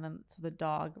dog, and then so the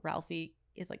dog Ralphie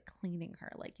is like cleaning her,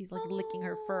 like he's like licking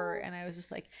her fur, and I was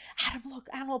just like, Adam, look,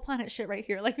 Animal Planet shit right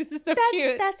here, like this is so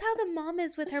cute. That's how the mom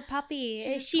is with her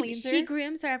puppy. She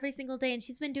grooms her every single day, and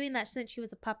she's been doing that since she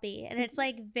was a puppy, and it's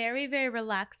like very, very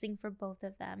relaxing for both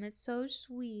of them. It's so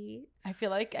sweet. I feel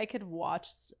like I could watch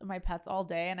my pets all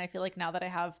day, and I feel like now that I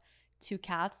have 2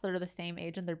 cats that are the same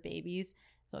age and they're babies,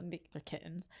 so they're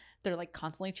kittens, they're like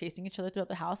constantly chasing each other throughout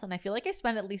the house, and I feel like I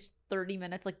spend at least 30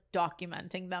 minutes like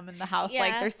documenting them in the house.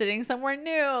 Like they're sitting somewhere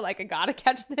new, like I gotta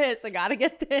catch this, I gotta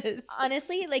get this.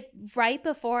 Honestly, like right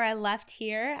before I left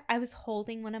here, I was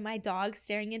holding one of my dogs,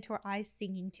 staring into her eyes,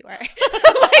 singing to her. Like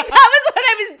that was what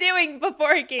I was doing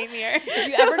before I came here. If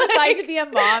you ever decide to be a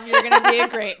mom, you're gonna be a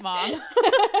great mom.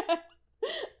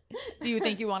 Do you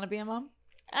think you want to be a mom?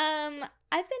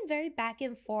 I've been very back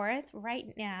and forth.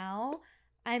 Right now,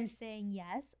 I'm saying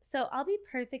yes. So I'll be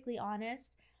perfectly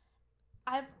honest.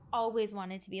 I've always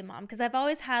wanted to be a mom because I've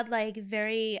always been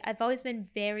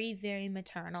very, very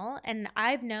maternal, and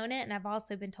I've known it, and I've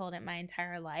also been told it my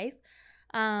entire life.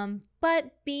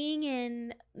 But being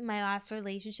in my last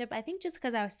relationship, I think just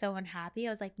because I was so unhappy, I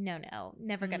was like, no,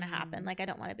 never gonna happen. Like, I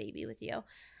don't want a baby with you.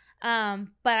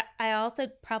 But I also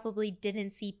probably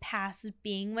didn't see past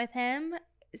being with him,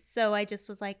 so I just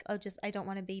was like, I don't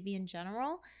want a baby in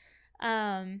general.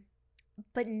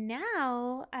 But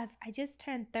now I just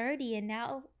turned 30, and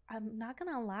now I'm not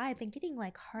gonna lie, I've been getting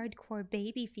like hardcore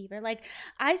baby fever. Like,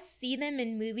 I see them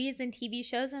in movies and TV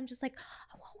shows, and I'm just like,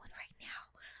 I want one right now.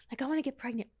 Like, I want to get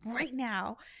pregnant right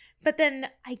now. But then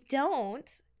I don't.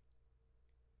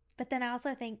 But then I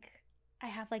also think I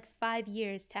have like 5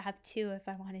 years to have 2 if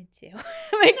I wanted to.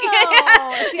 Like,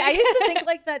 no. See, I used to think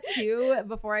like that too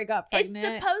before I got pregnant.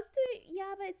 But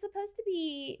it's supposed to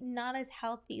be not as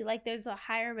healthy. Like, there's a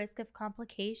higher risk of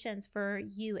complications for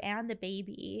you and the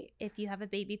baby if you have a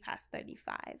baby past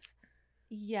 35.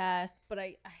 Yes, but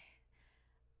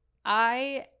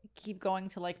I keep going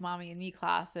to like mommy and me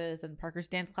classes and Parker's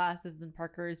dance classes and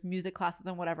Parker's music classes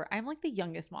and whatever. I'm like the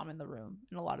youngest mom in the room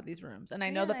in a lot of these rooms. And I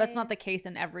know that that's not the case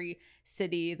in every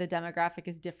city. The demographic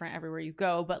is different everywhere you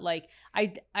go. But like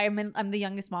I'm the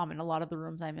youngest mom in a lot of the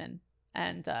rooms I'm in.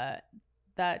 And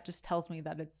that just tells me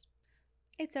that it's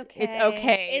okay. It's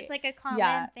okay. It's like a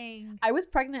common thing. I was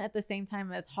pregnant at the same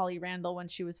time as Holly Randall when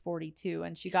she was 42,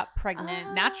 and she got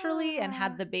pregnant naturally and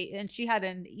had the baby, and she had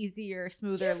an easier,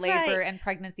 smoother labor and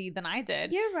pregnancy than I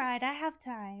did. You're right. I have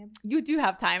time. You do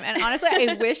have time. And honestly,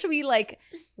 I wish we like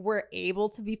were able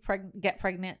to be get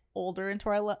pregnant older into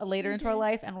our later into our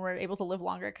life, and we're able to live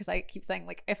longer, because I keep saying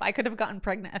like if I could have gotten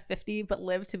pregnant at 50 but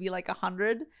lived to be like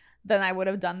 100, then I would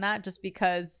have done that, just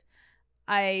because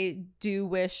I do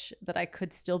wish that I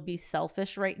could still be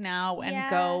selfish right now and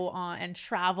go on and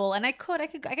travel. And I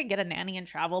could get a nanny and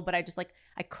travel, but I just like,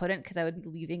 I couldn't, because I would be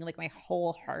leaving like my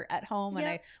whole heart at home and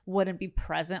I wouldn't be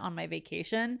present on my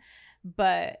vacation.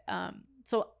 But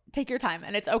so take your time,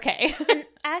 and it's okay. And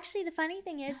actually, the funny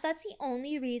thing is, that's the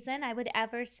only reason I would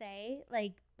ever say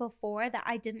like before that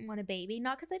I didn't want a baby.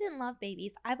 Not because I didn't love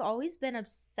babies. I've always been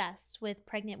obsessed with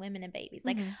pregnant women and babies.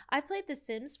 Like, I've played The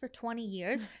Sims for 20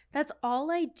 years. That's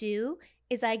all I do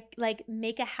is I like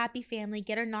make a happy family,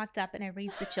 get her knocked up, and I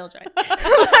raise the children. Oh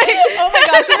my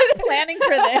gosh, I've been planning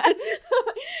for this.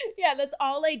 Yeah, that's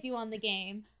all I do on the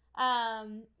game.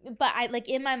 But I like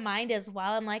in my mind as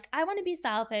well, I'm like, I want to be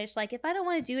selfish. Like, if I don't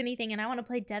want to do anything and I want to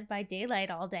play Dead by Daylight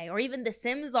all day or even The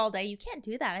Sims all day, you can't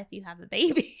do that if you have a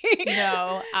baby.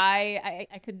 No, I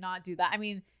could not do that. I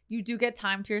mean, you do get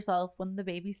time to yourself when the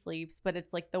baby sleeps, but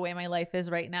it's like the way my life is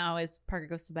right now is Parker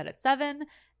goes to bed at 7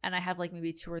 and I have like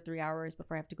maybe 2 or 3 hours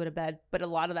before I have to go to bed. But a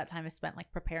lot of that time is spent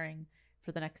like preparing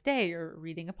for the next day or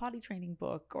reading a potty training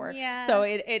book, or so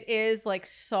it is like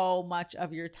so much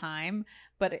of your time,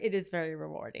 but it is very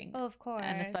rewarding. Oh, of course.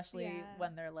 And especially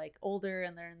when they're like older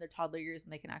and they're in their toddler years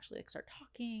and they can actually like start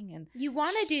talking, and you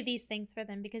want to do these things for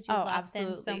them because you love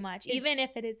them so much, even if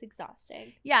it is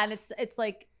exhausting. Yeah, and it's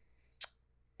like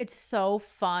it's so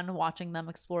fun watching them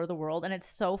explore the world, and it's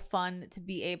so fun to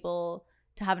be able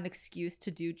to have an excuse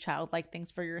to do childlike things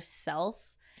for yourself.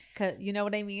 You know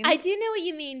what I mean? I do know what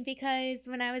you mean, because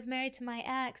when I was married to my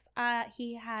ex,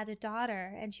 he had a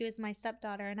daughter and she was my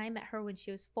stepdaughter, and I met her when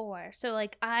she was 4. So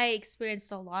like I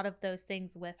experienced a lot of those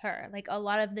things with her, like a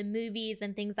lot of the movies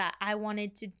and things that I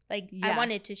wanted to I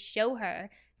wanted to show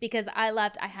her because I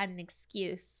had an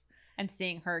excuse. And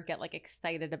seeing her get like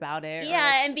excited about it.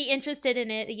 And be interested in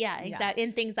it. Yeah, exactly.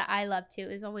 And things that I love too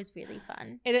is always really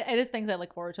fun. It is things I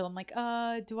look forward to. I'm like,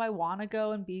 do I want to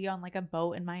go and be on like a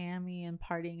boat in Miami and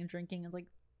partying and drinking? It's like,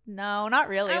 no, not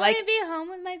really. I like want to be home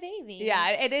with my baby. Yeah,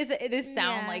 it is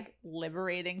sound like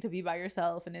liberating to be by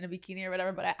yourself and in a bikini or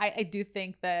whatever. But I do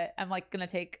think that I'm like going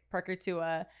to take Parker to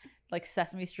a like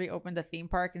Sesame Street opened a theme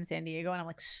park in San Diego, and I'm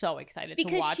like so excited to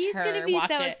watch her. Because she's gonna be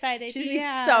so excited. She's gonna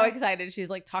be so excited. She's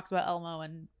like talks about Elmo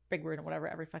and Big Bird and whatever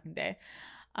every fucking day.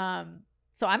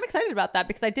 So I'm excited about that,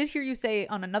 because I did hear you say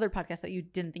on another podcast that you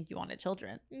didn't think you wanted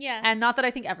children. Yeah. And not that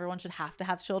I think everyone should have to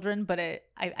have children, but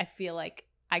I feel like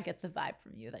I get the vibe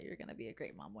from you that you're gonna be a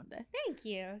great mom one day. Thank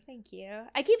you.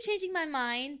 I keep changing my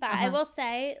mind, but I will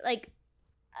say, like,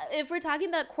 if we're talking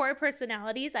about core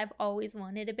personalities, I've always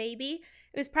wanted a baby.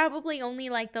 It was probably only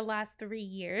like the last 3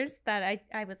 years that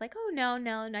I was like, oh no,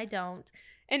 I don't.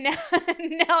 And now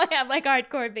I have like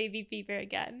hardcore baby fever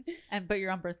again. But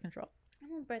you're on birth control.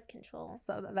 I'm on birth control.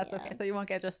 So that's okay. So you won't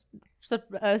get just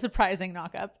a surprising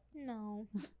knock up. No.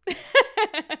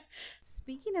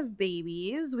 speaking of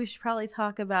babies, we should probably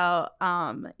talk about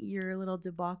your little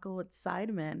debacle with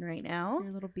Sidemen right now.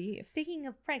 Your little beef. Speaking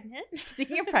of pregnant.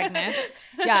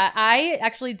 Yeah, I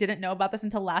actually didn't know about this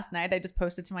until last night. I just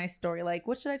posted to my story, like,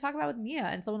 what should I talk about with Mia?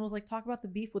 And someone was like, talk about the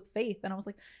beef with Faith. And I was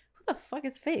like, who the fuck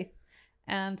is Faith?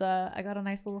 And I got a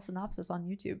nice little synopsis on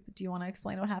YouTube. Do you want to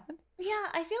explain what happened? Yeah,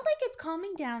 I feel like it's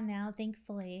calming down now,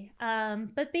 thankfully.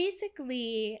 But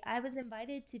basically, I was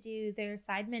invited to do their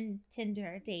Sidemen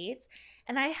Tinder dates,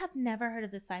 and I have never heard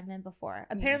of the Sidemen before.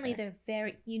 Apparently, they're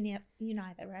very you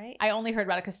neither, right? I only heard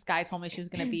about it because Sky told me she was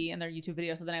going to be in their YouTube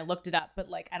video, so then I looked it up. But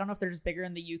like, I don't know if they're just bigger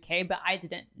in the UK, but I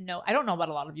didn't know. I don't know about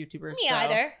a lot of YouTubers. Me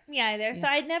either. Yeah. So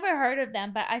I'd never heard of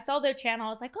them, but I saw their channel.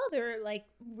 I was like, oh, they're like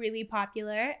really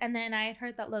popular. And then I had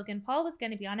heard that Logan Paul was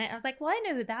going to be on it. I was like, well, I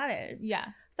know who that is. Yeah.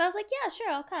 So I was like, yeah, sure,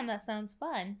 I'll come. That sounds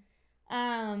fun.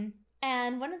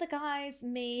 And one of the guys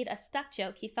made a stuck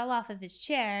joke. He fell off of his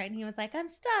chair and he was like, I'm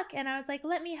stuck. And I was like,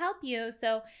 let me help you.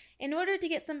 So in order to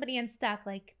get somebody unstuck,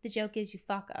 like the joke is you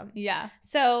fuck them. Yeah.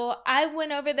 So I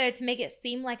went over there to make it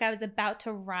seem like I was about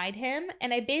to ride him.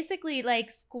 And I basically like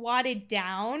squatted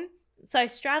down. So I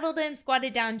straddled him,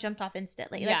 squatted down, jumped off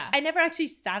instantly. Like, Yeah. I never actually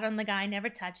sat on the guy, never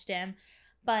touched him.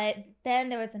 But then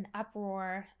there was an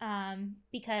uproar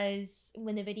because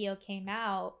when the video came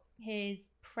out, his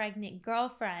pregnant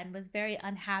girlfriend was very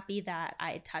unhappy that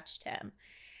I had touched him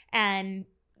and,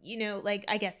 you know, like,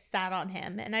 I guess sat on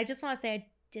him. And I just want to say I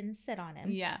didn't sit on him.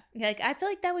 Yeah. Like, I feel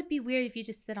like that would be weird if you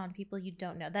just sit on people you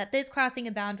don't know. That is crossing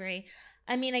a boundary.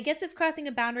 I mean, I guess it's crossing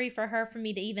a boundary for her for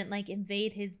me to even, like,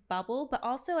 invade his bubble. But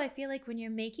also, I feel like when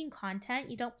you're making content,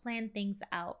 you don't plan things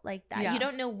out like that. Yeah. You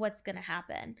don't know what's going to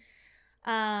happen.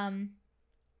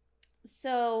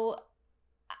 So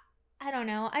I don't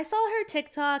know. I saw her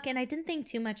TikTok and I didn't think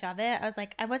too much of it. I was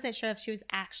like, I wasn't sure if she was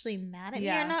actually mad at me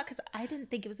or not because I didn't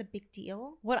think it was a big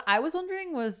deal. What I was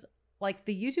wondering was, like,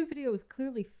 the YouTube video was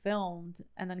clearly filmed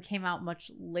and then came out much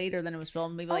later than it was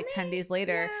filmed, maybe 10 days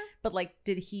later. Yeah. But like,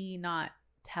 did he not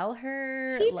tell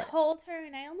her? He told her,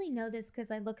 and I only know this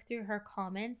because I looked through her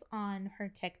comments on her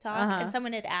TikTok and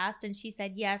someone had asked and she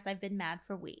said, yes, I've been mad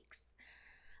for weeks.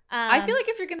 I feel like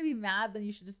if you're going to be mad, then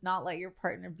you should just not let your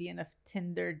partner be in a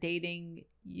Tinder dating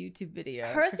YouTube video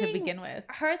to begin with.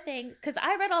 Her thing, because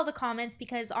I read all the comments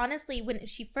because honestly, when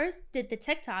she first did the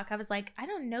TikTok, I was like, I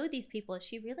don't know these people. Is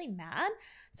she really mad?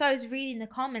 So I was reading the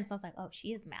comments. I was like, oh, she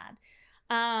is mad.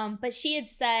 But she had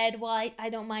said, well, I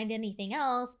don't mind anything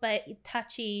else, but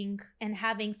touching and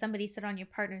having somebody sit on your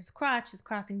partner's crotch is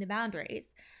crossing the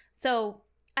boundaries. So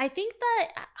I think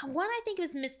that, I think it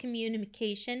was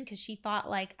miscommunication because she thought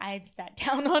like I had sat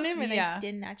down on him and I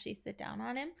didn't actually sit down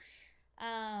on him.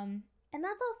 And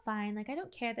that's all fine. Like, I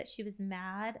don't care that she was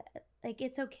mad. Like,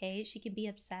 it's okay. She could be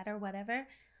upset or whatever.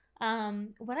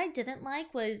 What I didn't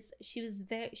like was she was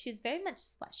very much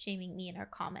slut-shaming me in her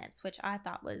comments, which I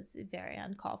thought was very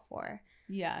uncalled for.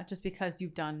 Yeah, just because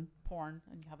you've done porn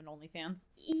and you have an OnlyFans.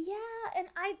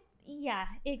 Yeah,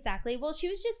 exactly. Well, she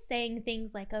was just saying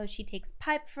things like, oh, she takes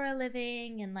pipe for a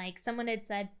living. And like someone had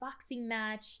said boxing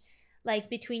match,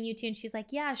 like between you two. And she's like,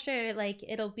 yeah, sure. Like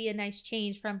it'll be a nice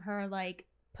change from her, like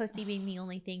pussy being the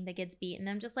only thing that gets beaten.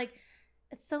 I'm just like,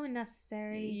 it's so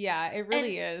unnecessary. Yeah, it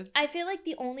really is. I feel like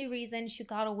the only reason she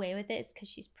got away with it is because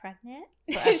she's pregnant.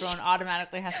 So everyone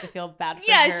automatically has to feel bad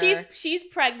for her. Yeah, she's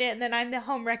pregnant. And then I'm the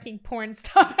home wrecking porn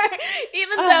star.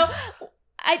 Even though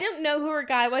I didn't know who her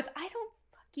guy was. I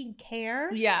don't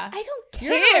care. Yeah, I don't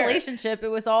care. You're in a relationship. It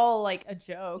was all like a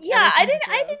joke. Yeah, I didn't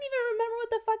even remember what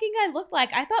the fucking guy looked like.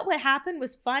 I thought what happened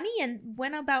was funny and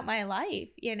went about my life,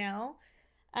 you know.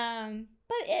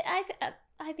 But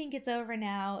I think it's over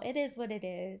now. It is what it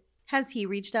is. Has he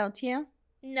reached out to you?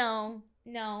 No,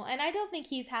 and I don't think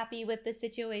he's happy with the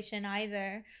situation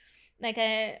either. Like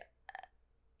I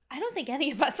don't think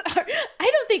any of us are.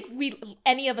 I don't think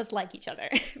any of us like each other,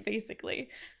 basically.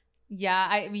 Yeah,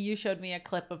 I mean, you showed me a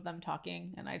clip of them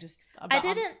talking, and I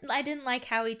didn't like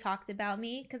how he talked about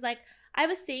me because, like, I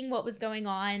was seeing what was going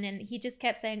on, and he just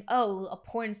kept saying, "Oh, a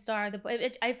porn star."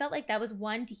 I felt like that was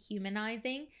one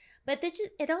dehumanizing, but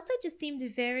it also just seemed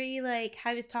very like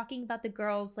how he was talking about the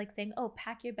girls, like saying, "Oh,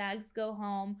 pack your bags, go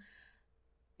home."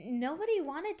 Nobody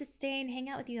wanted to stay and hang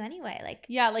out with you anyway. Like,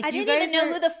 yeah, like I didn't even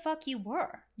know who the fuck you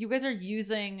were. You guys are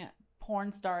using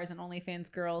porn stars and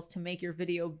OnlyFans girls to make your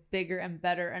video bigger and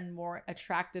better and more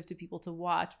attractive to people to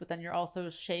watch, but then you're also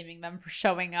shaming them for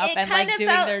showing up and like doing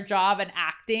their job and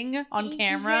acting on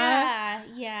camera.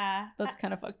 Yeah. That's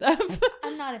kind of fucked up.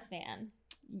 I'm not a fan.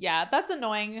 Yeah, that's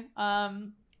annoying.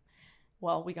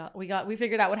 Well, we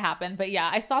figured out what happened, but yeah,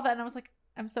 I saw that and I was like,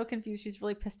 I'm so confused. She's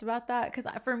really pissed about that because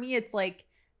for me, it's like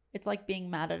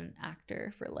being mad at an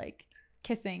actor for like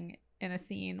kissing in a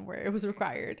scene where it was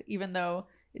required, even though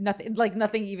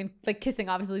nothing even like kissing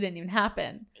obviously didn't even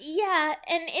happen. Yeah,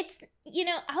 and it's, you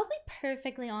know, I'll be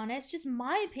perfectly honest, just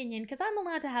my opinion, because I'm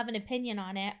allowed to have an opinion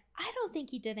on it. I don't think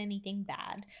he did anything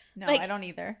bad. No, like, I don't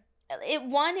either.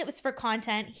 It was for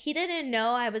content. He didn't know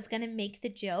I was gonna make the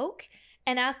joke.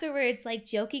 And afterwards, like,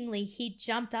 jokingly, he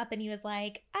jumped up and he was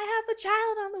like, I have a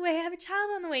child on the way. I have a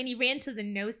child on the way. And he ran to the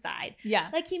no side. Yeah.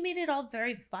 Like, he made it all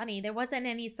very funny. There wasn't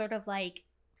any sort of, like,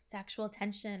 sexual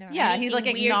tension or he's like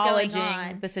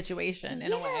acknowledging the situation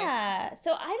in a way. Yeah.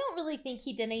 So I don't really think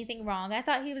he did anything wrong. I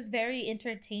thought he was very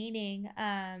entertaining.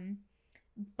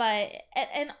 But,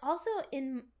 and also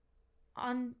in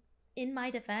my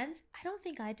defense, I don't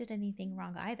think I did anything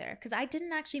wrong either, because I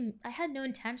had no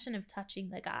intention of touching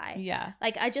the guy. Yeah.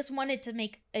 Like, I just wanted to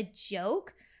make a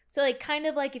joke. So, like, kind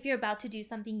of like if you're about to do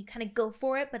something, you kind of go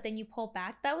for it, but then you pull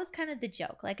back. That was kind of the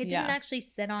joke. Like, I didn't actually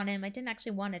sit on him. I didn't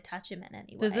actually want to touch him in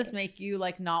any way. Does this make you,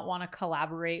 like, not want to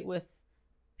collaborate with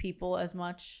people as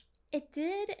much? It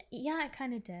did. Yeah, it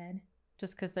kind of did.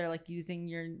 Just because they're, like, using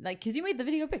your, like, because you made the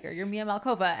video bigger. You're Mia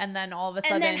Malkova. And then all of a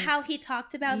sudden. And then how he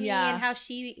talked about me and how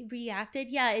she reacted.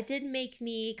 Yeah, it did make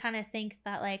me kind of think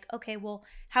that, like, okay, well,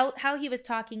 how he was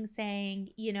talking,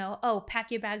 saying, you know, oh,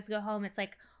 pack your bags, go home. It's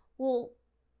like, well,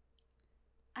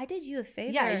 I did you a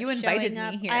favor. Yeah, you invited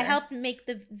me here. I helped make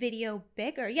the video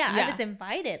bigger. Yeah, I was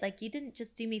invited. Like, you didn't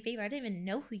just do me a favor. I didn't even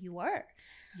know who you were.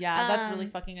 Yeah, that's really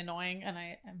fucking annoying. And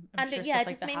I'm sure it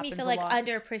just made me feel like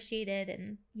underappreciated.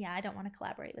 And yeah, I don't want to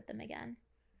collaborate with them again.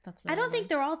 That's really I don't think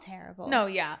they're all terrible. No,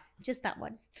 yeah. Just that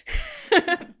one.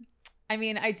 I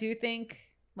mean, I do think,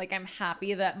 like, I'm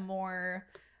happy that more,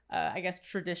 I guess,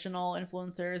 traditional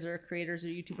influencers or creators or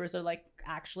YouTubers are, like,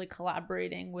 actually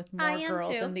collaborating with more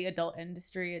girls in the adult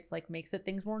industry. It's like makes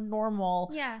things more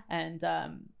normal. Yeah. And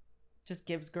just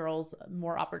gives girls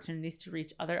more opportunities to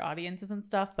reach other audiences and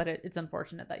stuff. But it's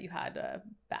unfortunate that you had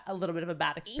a little bit of a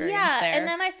bad experience there. And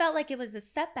then I felt like it was a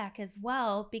setback as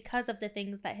well because of the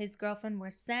things that his girlfriend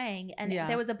was saying. And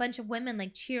there was a bunch of women,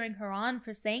 like, cheering her on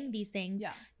for saying these things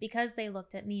because they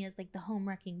looked at me as, like, the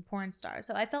home-wrecking porn star.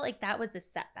 So I felt like that was a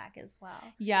setback as well.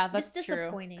 Yeah, that's just true.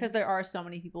 Disappointing. Because there are so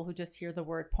many people who just hear the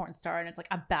word porn star and it's like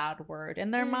a bad word in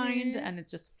their mind. And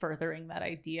it's just furthering that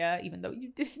idea, even though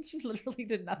you literally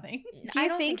did nothing. Do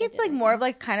you think it's like more of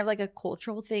like kind of like a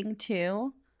cultural thing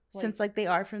too? Like, since like they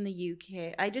are from the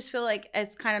UK, I just feel like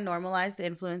it's kind of normalized. The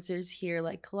influencers here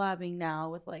like collabing now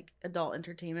with like adult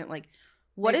entertainment. Like,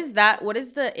 what is that? What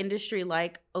is the industry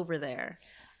like over there?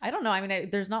 I don't know. I mean,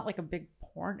 there's not like a big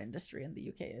porn industry in the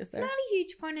UK, is there? It's not a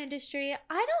huge porn industry.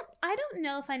 I don't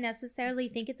know if I necessarily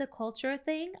think it's a culture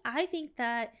thing. I think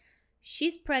that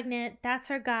she's pregnant. That's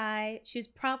her guy. She's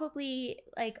probably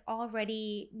like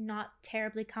already not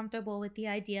terribly comfortable with the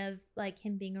idea of like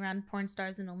him being around porn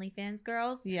stars and OnlyFans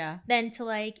girls. Yeah. Then to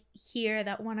like hear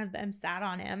that one of them sat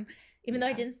on him, even though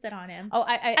I didn't sit on him. Oh,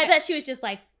 I bet she was just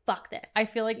like, fuck this. I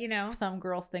feel like, you know, some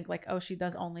girls think like, oh, she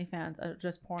does OnlyFans,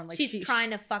 just porn. Like she's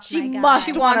trying to fuck my guy.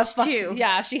 She wants to.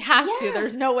 Yeah, she has to.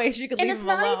 There's no way she could leave him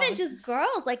alone. And it's not even just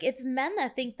girls. Like, it's men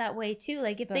that think that way too.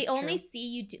 Like, if they only see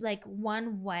you like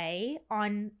one way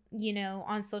on, you know,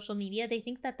 on social media, they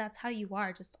think that that's how you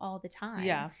are just all the time.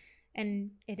 Yeah.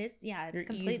 And it is, it's you're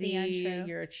completely easy, untrue.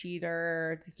 You're a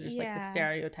cheater. These are just like the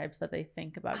stereotypes that they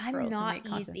think about girls. I'm not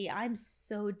easy. I'm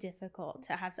so difficult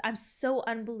to have. I'm so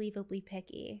unbelievably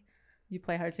picky. You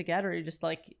play hard to get, or you just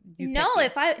like I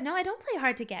don't play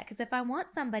hard to get, because if I want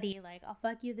somebody, like, I'll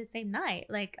fuck you the same night.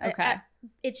 Like, okay,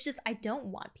 it's just I don't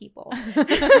want people. Like,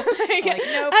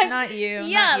 nope, not you.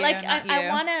 Yeah, not you,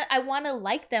 I wanna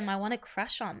like them. I want to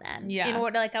crush on them. Yeah, in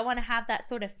order, like, I want to have that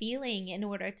sort of feeling in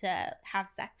order to have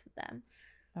sex with them.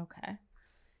 Okay.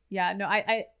 Yeah. No.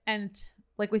 I and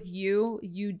like with you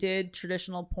did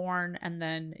traditional porn and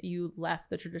then you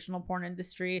left the traditional porn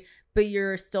industry, but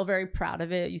you're still very proud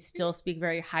of it. You still speak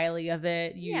very highly of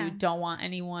it. You don't want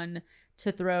anyone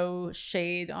to throw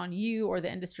shade on you or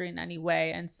the industry in any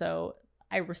way. And so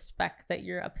I respect that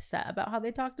you're upset about how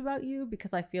they talked about you,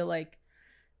 because I feel like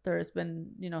there's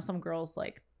been, you know, some girls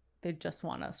like they just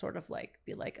want to sort of like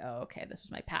be like, oh, okay, this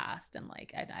was my past. And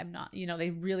like, I'm not, you know,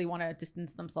 they really want to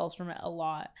distance themselves from it a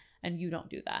lot. And you don't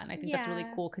do that. And I think that's really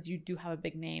cool, because you do have a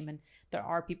big name and there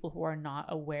are people who are not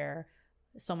aware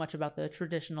so much about the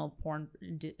traditional porn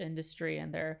industry,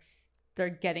 and they're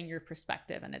getting your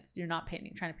perspective, and you're not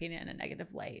trying to paint it in a negative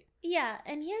light. Yeah.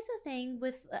 And here's the thing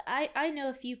with, I know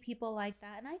a few people like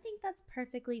that, and I think that's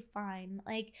perfectly fine.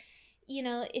 Like, you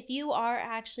know, if you are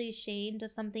actually ashamed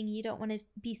of something, you don't want to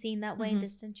be seen that way and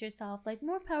distance yourself, like,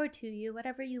 more power to you,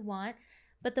 whatever you want.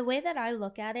 But the way that I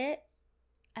look at it,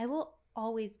 I will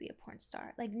always be a porn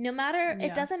star. Like no matter,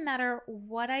 it doesn't matter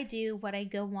what I do, what I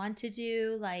go on to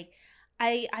do. Like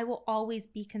I will always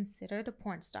be considered a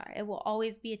porn star. It will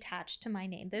always be attached to my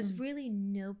name. There's really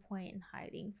no point in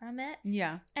hiding from it.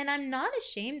 Yeah. And I'm not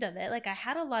ashamed of it. Like I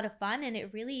had a lot of fun, and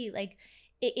it really like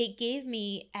it gave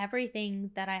me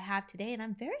everything that I have today. And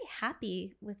I'm very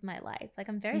happy with my life. Like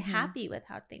I'm very happy with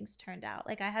how things turned out.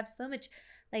 Like I have so much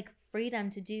like freedom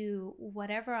to do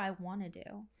whatever I want to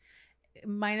do.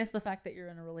 Minus the fact that you're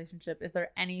in a relationship, is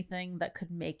there anything that could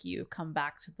make you come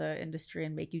back to the industry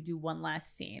and make you do one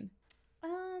last scene?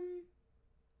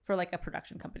 For like a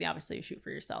production company, obviously you shoot for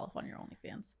yourself on your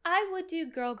OnlyFans. I would do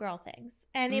girl things,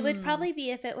 and it would probably be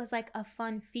if it was like a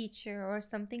fun feature or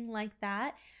something like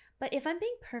that. But if I'm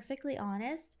being perfectly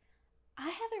honest, I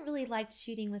haven't really liked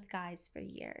shooting with guys for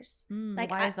years.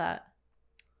 Like why is that?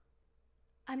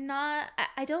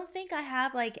 I don't think I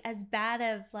have like as bad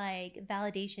of like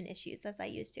validation issues as I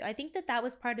used to. I think that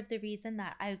was part of the reason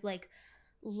that I like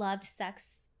loved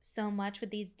sex so much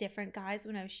with these different guys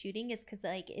when I was shooting, is because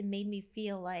like it made me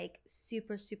feel like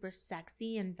super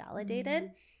sexy and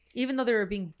validated. Even though they were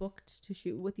being booked to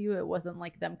shoot with you, it wasn't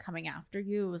like them coming after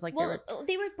you. It was like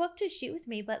they were booked to shoot with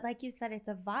me, but like you said, it's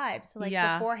a vibe. So like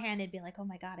beforehand, it'd be like, oh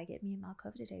my god, I get Mia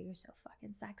Malkova today. You're so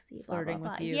fucking sexy. Flirting blah,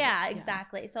 blah, blah. with you. Yeah,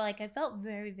 exactly. So like I felt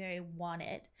very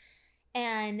wanted.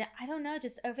 And I don't know,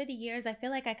 just over the years, I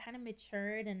feel like I kind of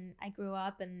matured and I grew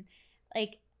up, and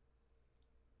like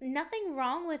nothing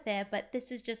wrong with it, but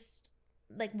this is just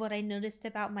like what I noticed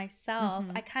about myself.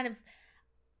 I kind of,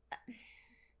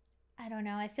 I don't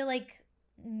know, I feel like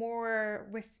more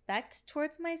respect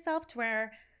towards myself, to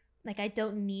where like I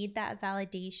don't need that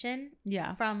validation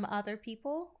from other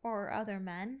people or other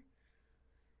men.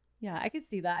 Yeah, I could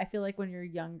see that. I feel like when you're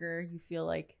younger, you feel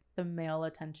like the male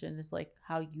attention is like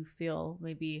how you feel,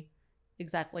 maybe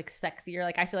exactly like sexier.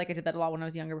 Like I feel like I did that a lot when I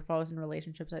was younger. Before I was in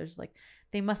relationships, I was just like,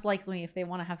 they must like me if they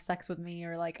want to have sex with me,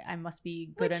 or like I must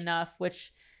be good enough,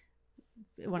 which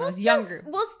when I was younger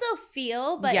we'll still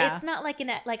feel, but it's not like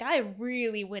like I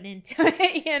really went into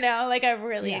it, you know, like I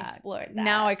really explored that.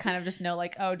 Now I kind of just know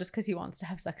like, oh, just because he wants to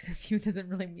have sex with you doesn't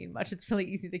really mean much. It's really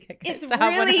easy to get guys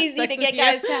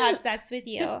to have sex with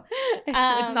you. It's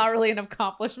not really an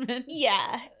accomplishment.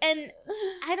 Yeah. And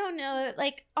I don't know,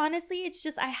 like honestly, it's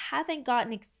just I haven't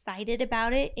gotten excited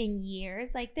about it in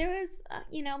years. Like there was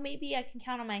you know, maybe I can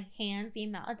count on my hands the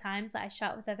amount of times that I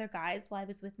shot with other guys while I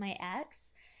was with my ex.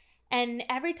 And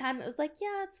every time it was like,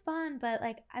 yeah, it's fun, but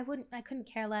like I couldn't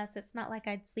care less. It's not like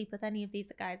I'd sleep with any of these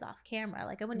guys off camera.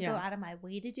 Like I wouldn't go out of my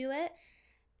way to do it.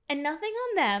 And nothing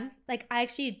on them. Like I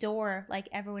actually adore like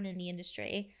everyone in the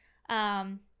industry.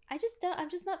 I'm just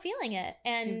not feeling it.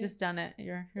 And you've just done it.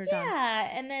 You're done. Yeah.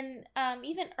 And then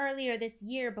even earlier this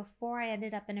year, before I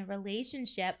ended up in a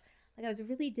relationship, like I was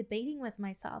really debating with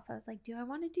myself. I was like, do I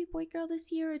want to do boy girl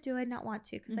this year, or do I not want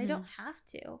to? Because I don't have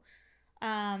to.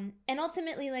 And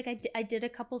ultimately, like I did a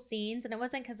couple scenes, and it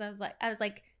wasn't because I was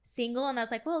like single, and I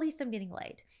was like, well, at least I'm getting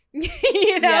laid.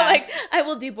 You know, like I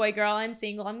will do boy girl. I'm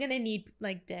single. I'm gonna need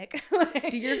like dick.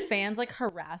 Do your fans like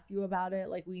harass you about it?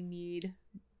 Like, we need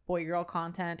boy girl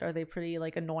content? Are they pretty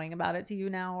like annoying about it to you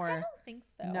now? Or I don't think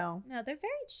so. No, they're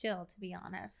very chill, to be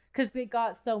honest. Because they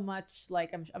got so much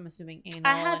like I'm assuming anal.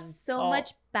 I have so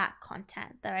much back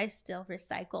content that I still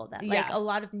recycle that like a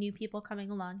lot of new people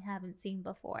coming along haven't seen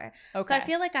before. Okay. So I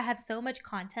feel like I have so much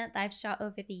content that I've shot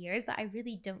over the years that I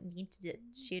really don't need to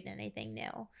shoot anything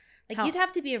new. Like you'd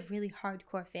have to be a really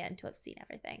hardcore fan to have seen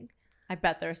everything. I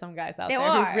bet there are some guys out there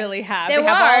who really have. They have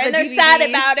all the and they're DVDs. sad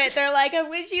about it. They're like, I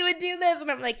wish you would do this.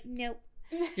 And I'm like, nope.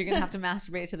 You're going to have to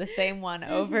masturbate to the same one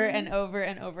over and over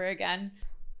and over again.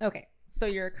 Okay. So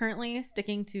you're currently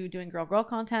sticking to doing girl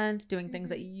content, doing things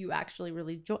that you actually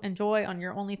really enjoy on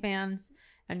your OnlyFans.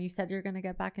 And you said you're going to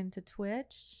get back into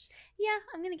Twitch. Yeah,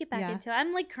 I'm going to get back into it.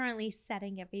 I'm like currently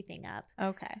setting everything up.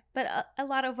 Okay. But a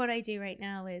lot of what I do right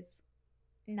now is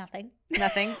nothing, which is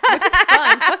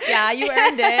fun. Fuck yeah, you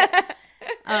earned it.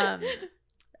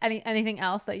 Anything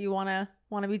else that you want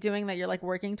to be doing that you're like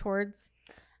working towards?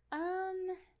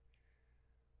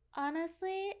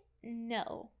 Honestly,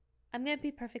 no. I'm gonna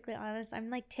be perfectly honest. I'm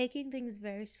like taking things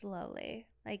very slowly,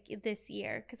 like this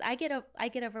year, because I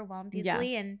get overwhelmed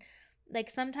easily, and like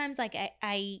sometimes like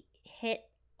I hit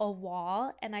a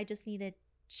wall and I just need to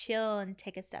chill and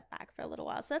take a step back for a little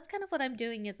while. So that's kind of what I'm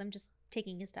doing, is I'm just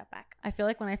taking a step back. I feel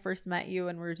like when I first met you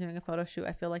and we were doing a photo shoot,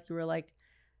 I feel like you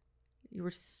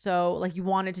were so like you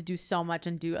wanted to do so much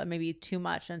and do maybe too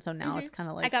much, and so now it's kind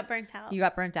of like I got burnt out. You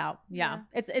got burnt out. Yeah.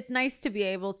 It's nice to be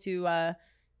able to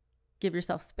give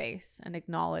yourself space and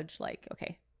acknowledge like,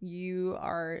 okay, you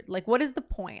are like, what is the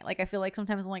point? Like, I feel like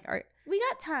sometimes I'm like, we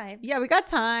got time. Yeah, we got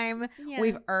time. Yeah.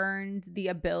 We've earned the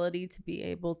ability to be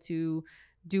able to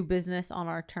do business on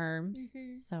our terms.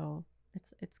 So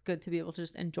it's good to be able to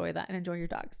just enjoy that and enjoy your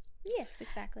dogs. Yes,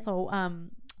 exactly. So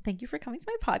thank you for coming to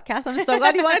my podcast. I'm so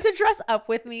glad you wanted to dress up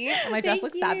with me. My dress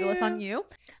looks fabulous on you.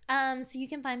 So you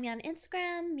can find me on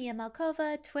Instagram, Mia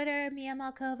Malkova, Twitter, Mia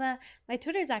Malkova. My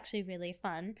Twitter is actually really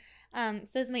fun.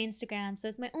 So is my Instagram. So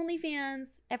is my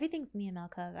OnlyFans. Everything's Mia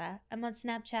Malkova. I'm on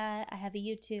Snapchat. I have a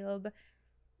YouTube.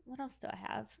 What else do I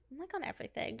have? I'm like on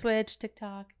everything. Twitch,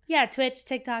 TikTok. Yeah, Twitch,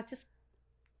 TikTok. Just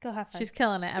go have fun. She's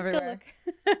killing it Just everywhere.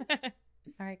 go look.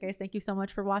 All right, guys. Thank you so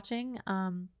much for watching.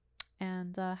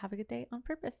 And have a good day on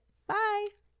purpose. Bye.